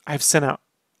 I've sent out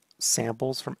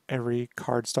samples from every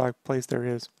cardstock place there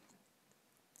is.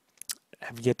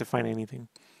 Have yet to find anything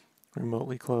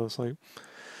remotely close. Like,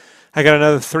 I got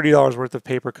another $30 worth of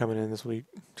paper coming in this week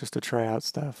just to try out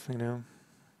stuff, you know.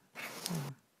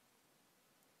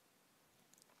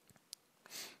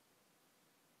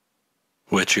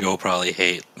 Which you'll probably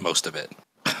hate most of it.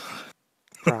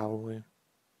 Probably.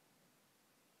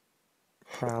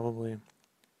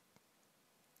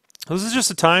 This is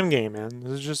just a time game, man.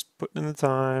 This is just putting in the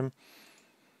time.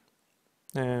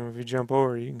 And if you jump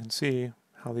over, you can see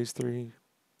how these three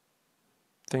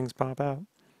things pop out.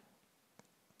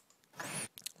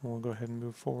 We'll go ahead and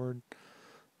move forward.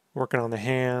 Working on the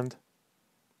hand.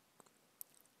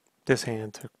 This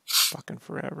hand took fucking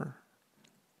forever.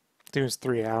 I think it was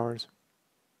 3 hours.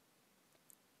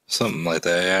 Something like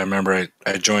that. Yeah, I remember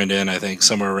I joined in, I think,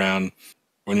 somewhere around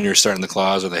when you were starting the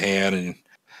claws with the hand, and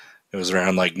it was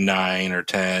around like 9 or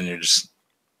 10. You're just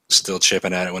still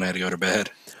chipping at it when I had to go to bed.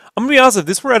 I'm going to be honest, if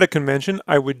this were at a convention,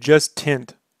 I would just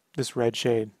tint this red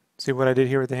shade. See what I did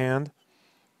here with the hand?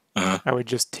 Uh-huh. I would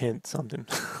just tint something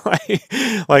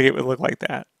like it would look like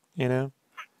that, you know?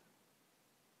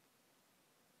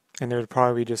 And there would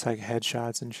probably be just like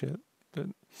headshots and shit. But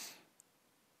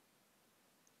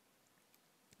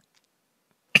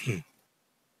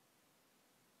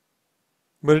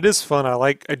but it is fun.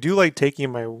 I do like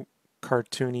taking my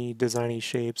cartoony, designy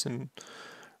shapes and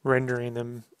rendering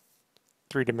them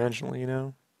three-dimensionally, you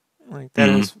know? Like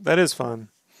Hmm. that is fun.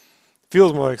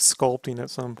 Feels more like sculpting at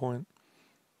some point.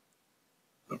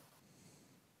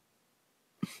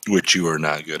 Which you are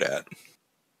not good at.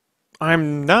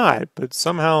 I'm not, but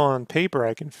somehow on paper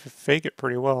I can fake it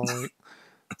pretty well. Like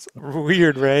it's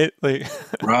weird, right? Like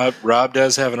Rob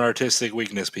does have an artistic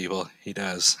weakness, people. He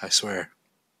does, I swear.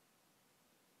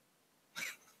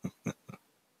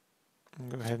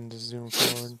 go ahead and just zoom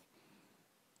forward.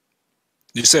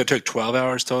 You said it took 12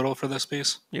 hours total for this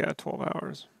piece? Yeah, 12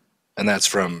 hours. And that's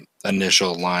from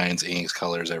initial lines, inks,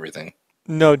 colors, everything.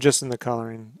 No, just in the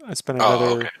coloring.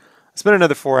 Oh, okay. I spent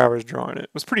another 4 hours drawing it. It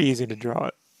was pretty easy to draw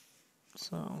it.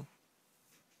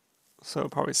 So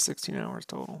probably 16 hours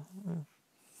total. Yeah.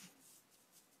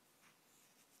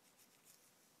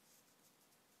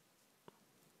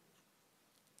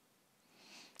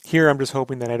 Here I'm just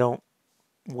hoping that I don't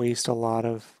waste a lot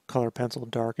of color pencil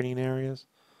darkening areas,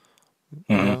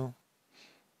 you Hmm. know?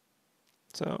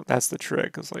 So that's the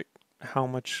trick, is like how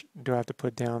much do I have to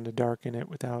put down to darken it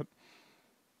without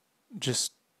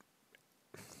just,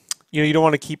 you don't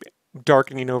want to keep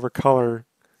darkening over color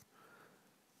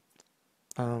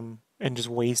and just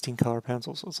wasting color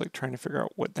pencil. So it's like trying to figure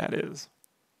out what that is.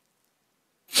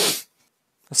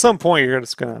 At some point you're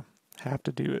just gonna have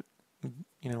to do it,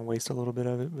 waste a little bit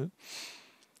of it, but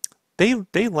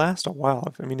they last a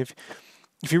while. I mean, if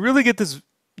you really get this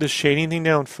shading thing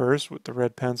down first with the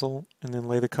red pencil and then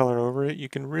lay the color over it, you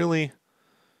can really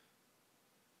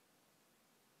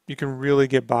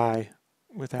get by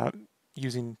without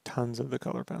using tons of the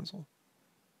color pencil.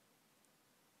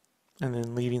 And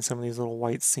then leaving some of these little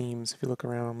white seams. If you look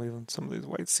around, I'm leaving some of these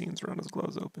white seams around his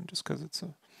gloves open just because it's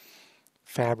a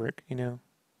fabric,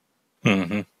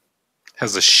 Hmm.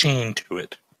 Has a sheen to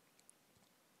it.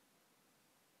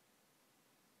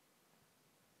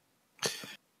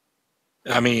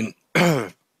 I mean,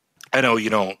 I know you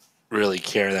don't really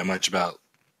care that much about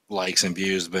likes and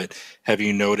views, but have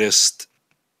you noticed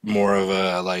more of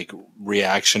a like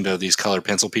reaction to these colored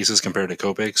pencil pieces compared to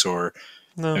Copics? Or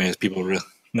I No, mean, is people really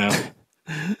no?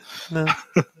 no,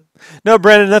 no,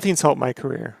 Brandon. Nothing's helped my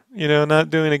career. Not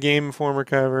doing a Game Informer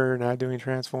cover, not doing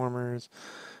Transformers,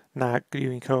 not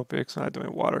doing Copics, not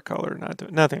doing watercolor, not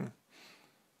doing nothing.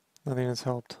 Nothing has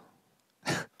helped.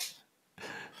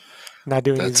 Not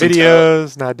doing these That's until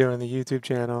videos, not doing the YouTube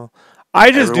channel.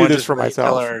 I just do everyone this just for rate myself.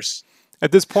 colors.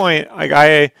 At this point, like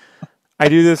I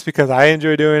do this because I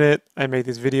enjoy doing it. I make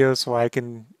these videos so I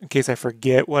can, in case I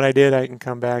forget what I did, I can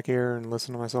come back here and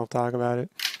listen to myself talk about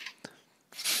it.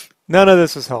 None of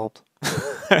this has helped.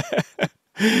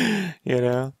 you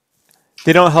know,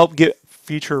 they don't help get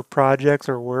future projects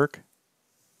or work.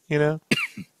 You know,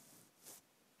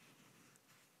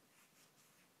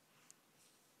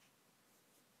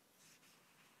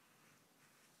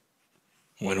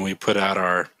 When we put out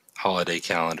our holiday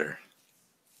calendar,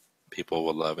 people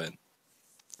will love it.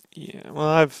 yeah. Well,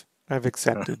 I've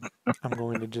accepted. I'm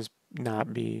going to just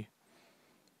not be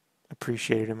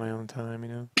appreciated in my own time.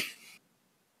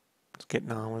 Just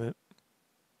getting on with it.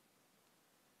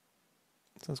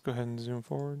 So let's go ahead and zoom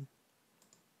forward.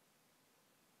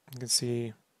 You can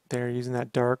see they're using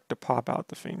that dark to pop out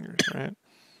the fingers, right?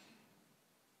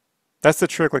 That's the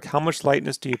trick. Like, how much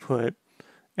lightness do you put,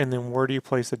 and then where do you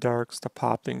place the darks to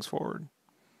pop things forward?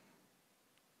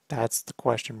 That's the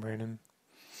question, Brandon.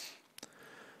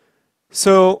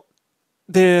 So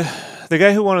the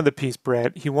guy who wanted the piece,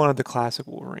 Brett, he wanted the classic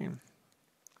Wolverine,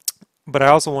 but I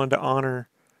also wanted to honor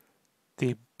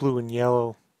the blue and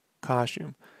yellow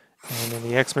costume. And in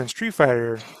the X-Men Street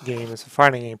Fighter game, it's a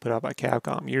fighting game put out by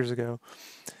Capcom years ago.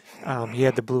 He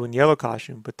had the blue and yellow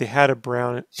costume, but they had a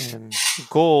brown and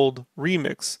gold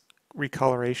remix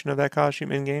recoloration of that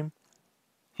costume in game.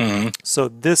 Hmm. So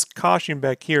this costume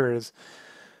back here is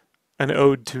an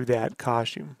ode to that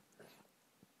costume,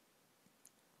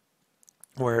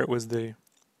 where it was the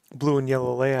blue and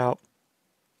yellow layout,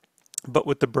 but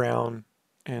with the brown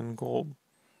and gold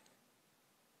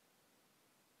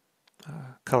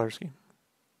color scheme.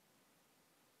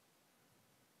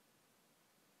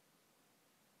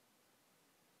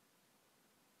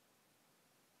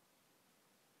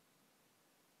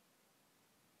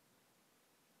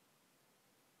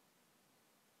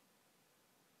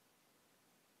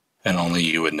 And only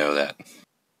you would know that.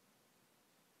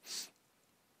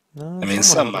 No, I mean,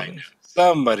 someone out there.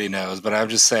 somebody knows, but I'm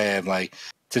just saying, like,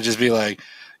 to just be like,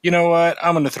 you know what?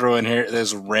 I'm going to throw in here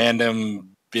this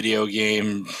random video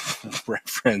game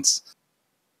reference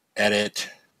edit.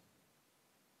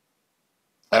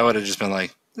 I would have just been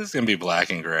like, this is going to be black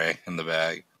and gray in the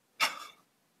bag.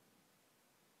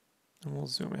 And we'll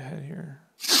zoom ahead here.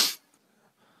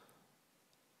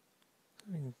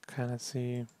 You can kind of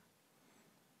see.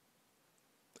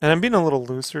 And I'm being a little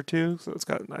looser too, so it's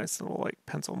got nice little like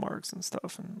pencil marks and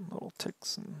stuff and little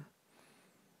ticks. And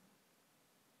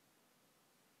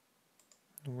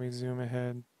we zoom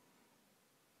ahead.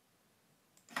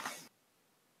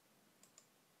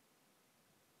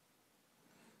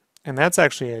 And that's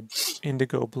actually an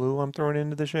indigo blue I'm throwing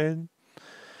into the shade.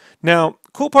 Now,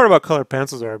 cool part about colored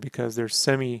pencils are because they're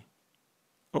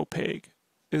semi-opaque,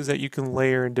 is that you can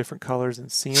layer in different colors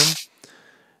and see them.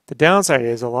 The downside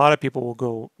is a lot of people will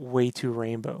go way too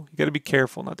rainbow. You got to be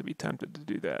careful not to be tempted to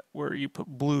do that, where you put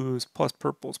blues plus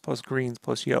purples plus greens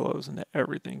plus yellows into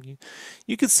everything.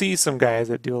 You could see some guys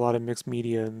that do a lot of mixed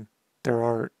media in their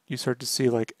art. You start to see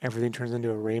like everything turns into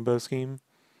a rainbow scheme.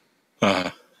 Uh-huh.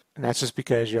 And that's just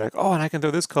because you're like, oh, and I can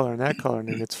throw this color and that color,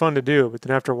 and it's fun to do. But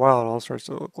then after a while, it all starts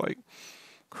to look like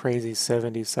crazy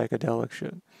 70s psychedelic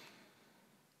shit.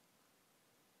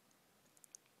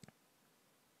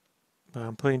 But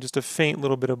I'm putting just a faint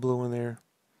little bit of blue in there.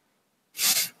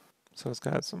 So it's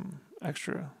got some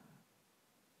extra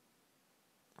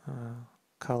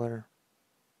color.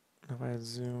 If I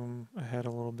zoom ahead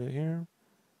a little bit here,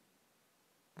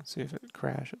 let's see if it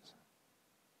crashes.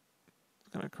 It's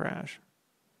going to crash.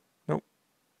 Nope.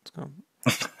 It's going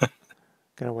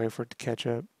to wait for it to catch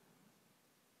up.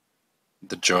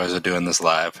 The joys of doing this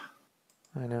live.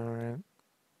 I know, right?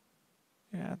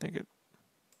 Yeah, I think it...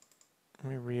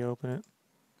 Let me reopen it.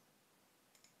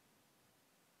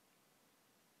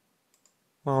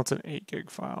 Well, it's an 8 gig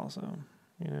file, so,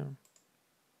 you know.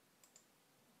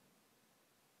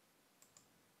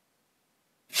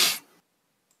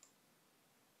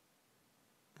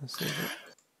 Let's see if it...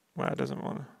 Wow, it doesn't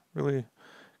want to really...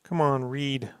 Come on,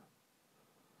 read.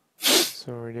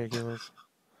 So ridiculous.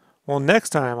 Well,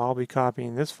 next time I'll be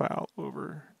copying this file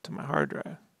over to my hard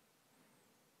drive.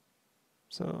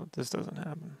 So this doesn't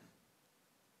happen.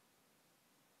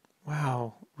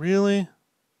 Wow, really?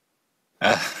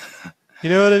 You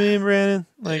know what I mean, Brandon?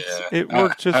 Like, Yeah. it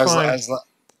worked just fine.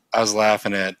 I was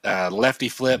laughing at Lefty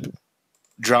Flip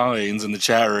drawings in the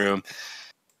chat room.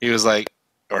 He was like,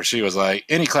 or she was like,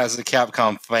 any classic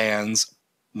Capcom fans,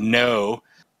 no.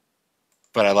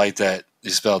 But I like that you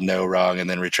spelled no wrong and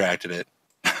then retracted it.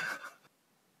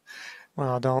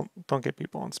 Well, don't get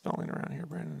people on spelling around here,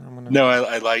 Brandon. I'm gonna... No,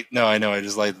 I know. I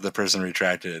just like that the person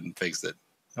retracted it and fixed it.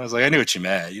 I was like, I knew what you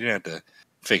meant. You didn't have to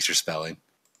fix your spelling.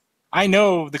 I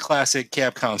know the classic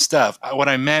Capcom stuff. What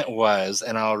I meant was,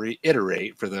 and I'll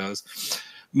reiterate for those,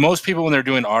 most people when they're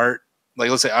doing art, like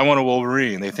let's say I want a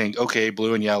Wolverine, they think, okay,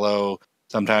 blue and yellow.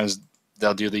 Sometimes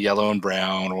they'll do the yellow and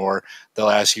brown, or they'll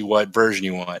ask you what version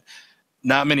you want.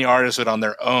 Not many artists would on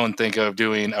their own think of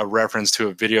doing a reference to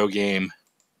a video game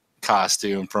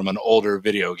costume from an older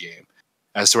video game,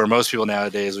 as to where most people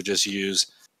nowadays would just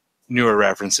use newer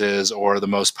references or the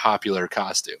most popular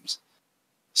costumes.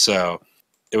 So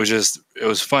it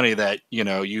was funny that, you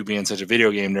know, you being such a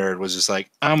video game nerd was just like,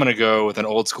 I'm going to go with an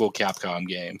old school Capcom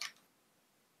game.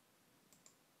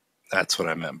 That's what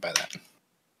I meant by that.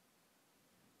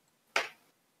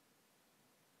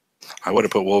 I would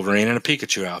have put Wolverine in a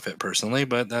Pikachu outfit personally,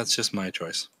 but that's just my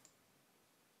choice.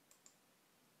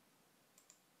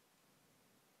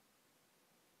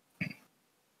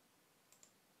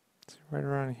 Right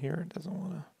around here, it doesn't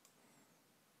want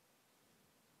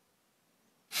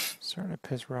to... Starting to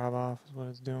piss Rob off is what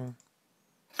it's doing.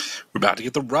 We're about to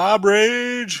get the Rob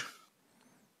Rage!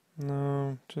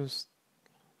 No, just...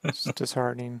 It's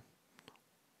disheartening.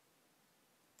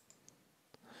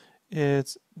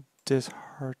 It's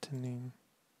disheartening.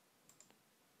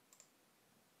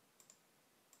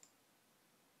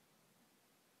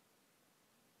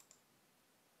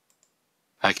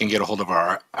 I can get a hold of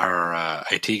our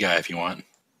IT guy if you want.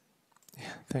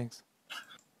 Yeah, thanks.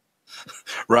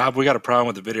 Rob, we got a problem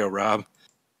with the video, Rob.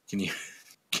 Can you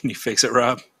fix it,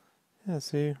 Rob? Yeah,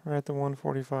 see, we're at the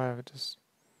 145.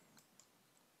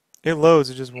 It loads,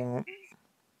 it just won't.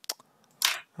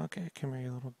 Okay, come here,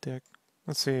 you little dick.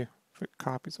 Let's see if it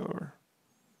copies over.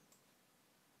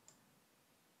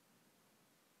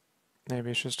 Maybe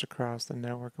it's just across the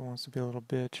network. It wants to be a little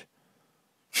bitch.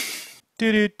 So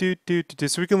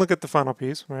we can look at the final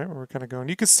piece, right? Where we're kind of going.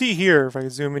 You can see here, if I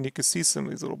zoom in, you can see some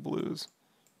of these little blues.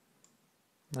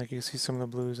 Like you can see some of the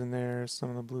blues in there,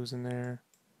 some of the blues in there.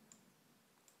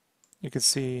 you can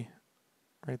see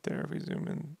right there if we zoom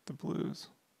in the blues,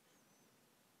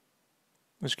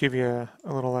 which give you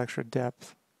a little extra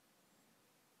depth.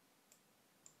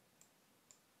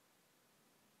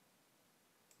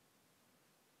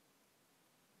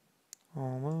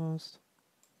 Almost.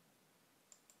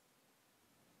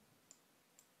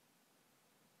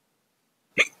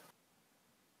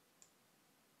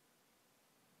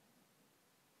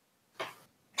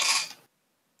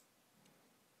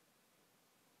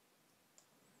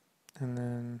 And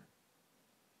then,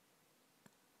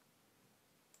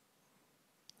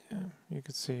 yeah, you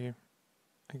can see,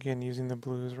 again, using the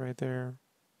blues right there.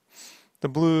 The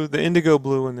blue, the indigo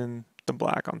blue, and then the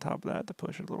black on top of that to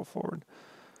push it a little forward.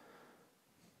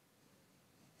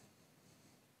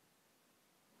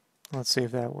 Let's see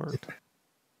if that worked.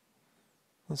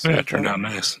 Let's see Yeah, if it turned that out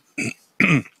nice.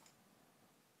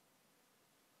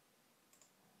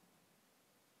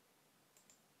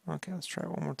 Okay, let's try it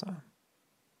one more time.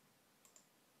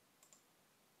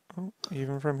 Oh,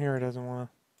 even from here, it doesn't want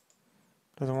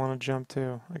to jump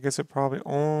too. I guess it probably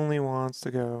only wants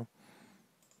to go.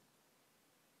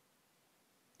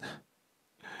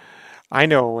 I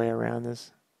know a way around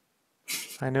this.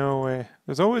 I know a way.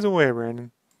 There's always a way,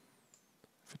 Brandon.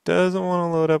 If it doesn't want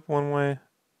to load up one way,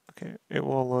 okay, it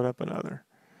will load up another.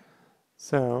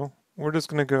 So we're just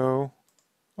gonna go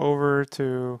over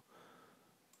to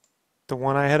the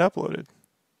one I had uploaded.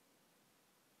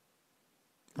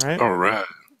 Right? All right.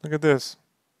 Look at this.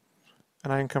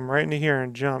 And I can come right into here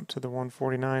and jump to the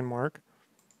 149 mark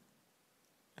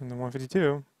and the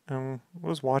 152, and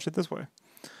we'll just watch it this way.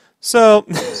 So,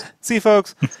 see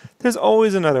folks, there's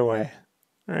always another way,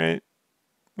 right?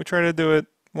 We try to do it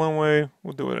one way,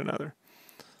 we'll do it another.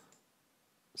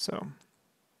 So,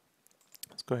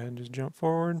 let's go ahead and just jump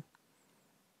forward.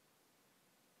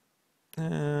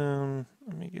 And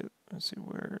let's see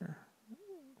where.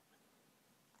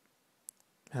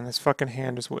 And this fucking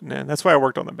hand just wouldn't end. That's why I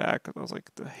worked on the back, because I was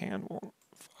like, the hand won't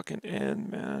fucking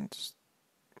end, man. Just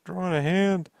drawing a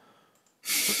hand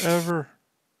forever.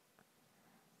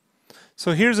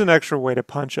 So here's an extra way to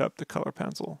punch up the color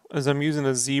pencil, as I'm using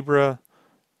a zebra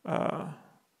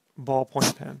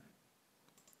ballpoint pen.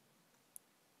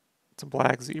 It's a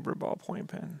black zebra ballpoint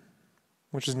pen,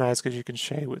 which is nice because you can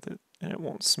shade with it and it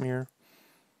won't smear.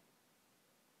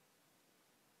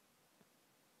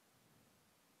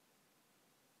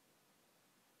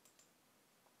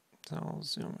 So I'll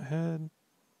zoom ahead.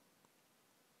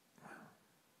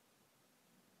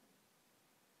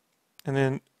 And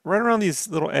then right around these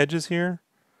little edges here,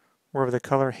 wherever the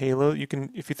color halo, you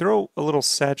can, if you throw a little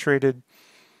saturated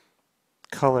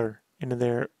color into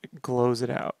there, it glows it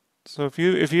out. So if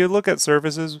you look at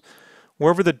surfaces,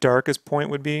 wherever the darkest point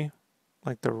would be,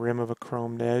 like the rim of a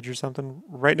chromed edge or something,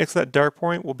 right next to that dark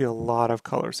point will be a lot of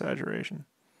color saturation.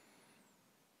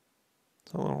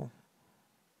 So a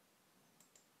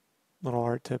little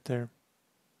art tip there.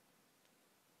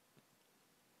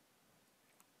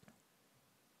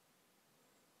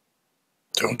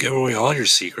 Don't give away all your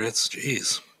secrets.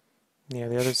 Jeez. Yeah,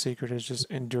 the other secret is just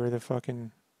endure the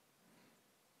fucking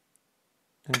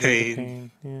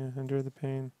Pain. Yeah, endure the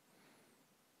pain.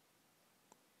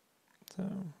 So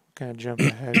kind of jump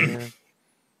ahead here.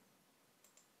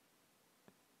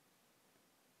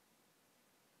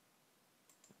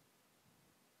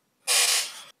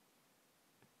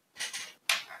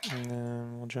 And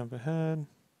then we'll jump ahead.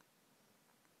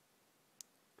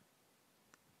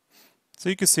 So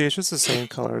you can see it's just the same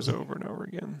colors over and over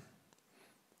again.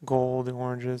 Gold, the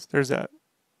oranges. There's that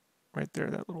right there,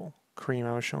 that little cream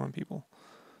I was showing people.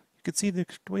 You can see the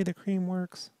way the cream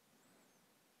works.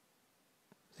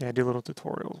 Yeah, I do little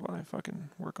tutorials while I fucking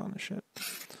work on the shit.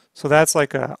 So that's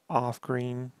like a off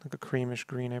green, like a creamish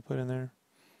green I put in there.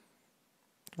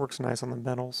 Works nice on the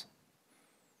metals.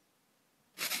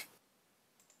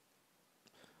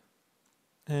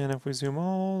 And if we zoom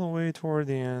all the way toward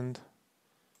the end,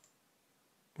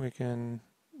 we can...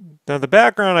 Now the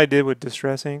background I did with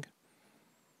Distress ink.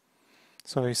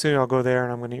 So you see I'll go there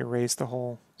and I'm going to erase the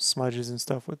whole smudges and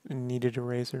stuff with a kneaded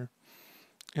eraser.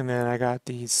 And then I got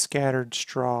these scattered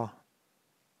straw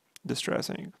Distress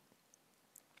ink.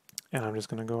 And I'm just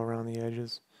going to go around the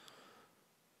edges.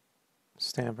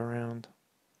 Stamp around.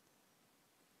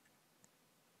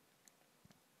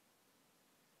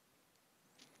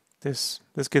 This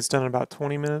gets done in about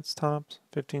 20 minutes tops,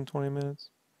 15, 20 minutes.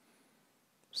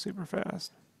 Super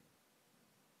fast.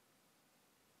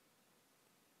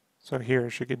 So here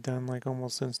it should get done like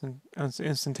almost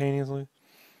instantaneously.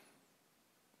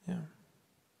 Yeah.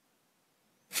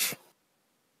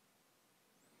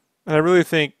 And I really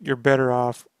think you're better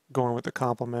off going with the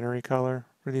complementary color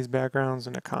for these backgrounds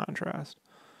than a contrast.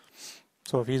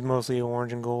 So if he's mostly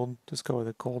orange and gold, just go with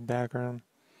a gold background.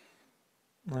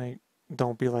 Like,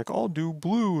 don't be like, I'll do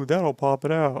blue, that'll pop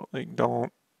it out. Like,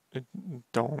 don't,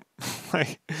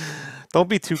 like, don't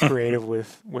be too creative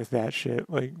with that shit.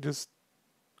 Like, just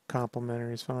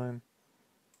complementary is fine.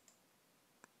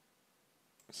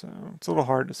 So it's a little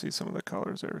hard to see some of the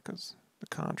colors there because the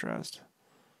contrast.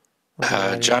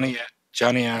 Johnny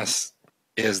asks,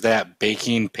 is that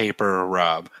baking paper,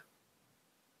 Rob?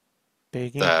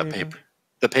 Baking paper?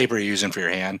 The paper you're using for your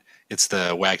hand. It's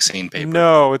the waxine paper.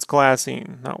 No, it's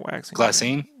glassine, not waxing.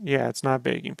 Glassine? Yeah, it's not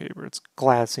baking paper. It's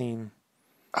glassine.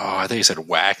 Oh, I thought you said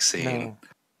waxine.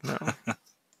 No. So,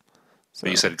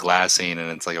 but you said glassine, and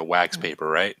it's like a wax paper,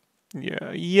 right?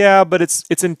 Yeah, but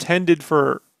it's intended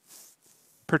for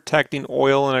protecting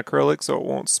oil and acrylic, so it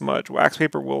won't smudge. Wax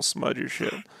paper will smudge your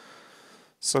shit.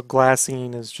 So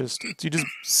glassine is just it's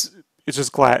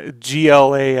just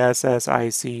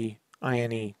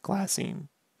GLASSICINE, glassine.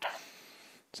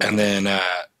 So. And then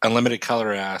Unlimited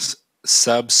Color asks,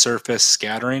 subsurface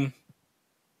scattering?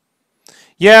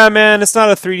 Yeah, man, it's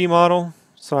not a 3D model,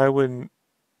 so I wouldn't,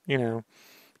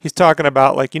 He's talking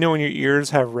about, like, when your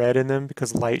ears have red in them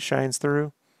because light shines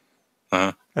through?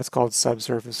 Uh-huh. That's called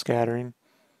subsurface scattering.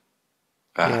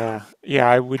 Yeah,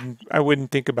 I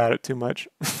wouldn't think about it too much.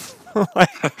 Like,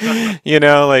 I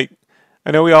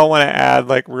know we all want to add,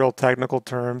 like, real technical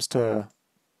terms to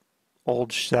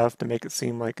old stuff to make it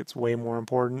seem like it's way more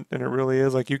important than it really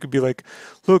is. Like, you could be like,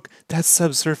 look, that's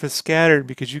subsurface scattered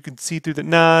because you can see through the...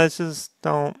 Nah, it's just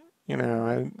don't, I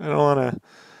don't want to,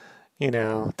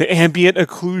 the ambient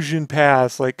occlusion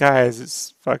pass. Like, guys,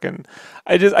 it's fucking...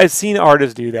 I've seen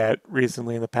artists do that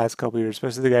recently in the past couple of years,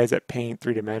 especially the guys that paint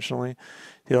three-dimensionally.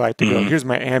 They like to go, here's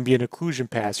my ambient occlusion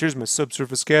pass, here's my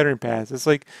subsurface scattering pass. It's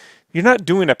like, you're not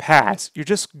doing a pass, you're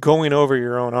just going over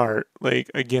your own art,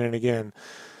 like, again and again.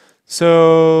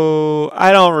 So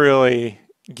I don't really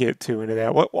get too into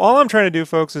that. All I'm trying to do,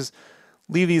 folks, is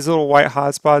leave these little white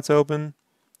hot spots open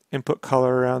and put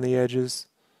color around the edges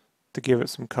to give it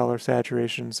some color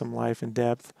saturation, some life and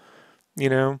depth,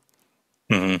 And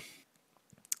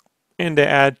to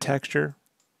add texture,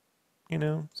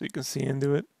 so you can see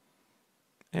into it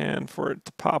and for it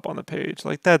to pop on the page.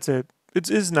 Like, that's it.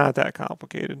 It's not that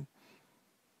complicated.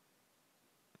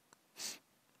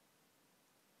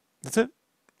 That's it.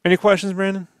 Any questions,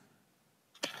 Brandon?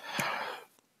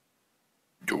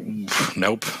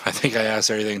 Nope. I think I asked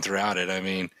everything throughout it. I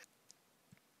mean,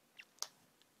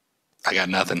 I got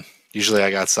nothing. Usually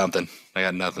I got something. I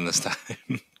got nothing this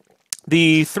time.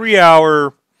 The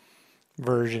 3-hour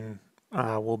version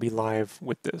will be live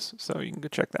with this, so you can go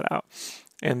check that out.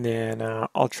 And then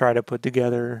I'll try to put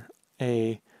together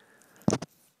a,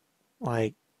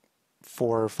 like,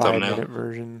 4 or 5 minute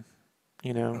version,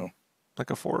 like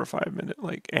a 4 or 5 minute,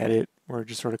 like, edit where it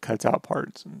just sort of cuts out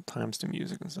parts and times to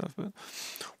music and stuff. But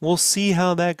we'll see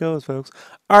how that goes, folks.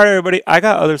 All right, everybody. I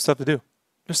got other stuff to do.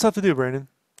 There's stuff to do, Brandon.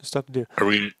 There's stuff to do. Are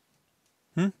we?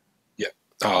 Yeah.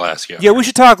 I'll ask you. Yeah, we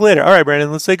should talk later. All right,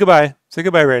 Brandon. Let's say goodbye. Say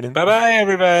goodbye, Brandon. Bye-bye,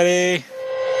 everybody.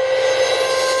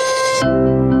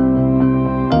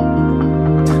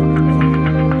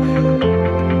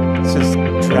 Let's just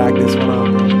drag this one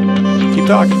on. Keep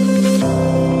talking.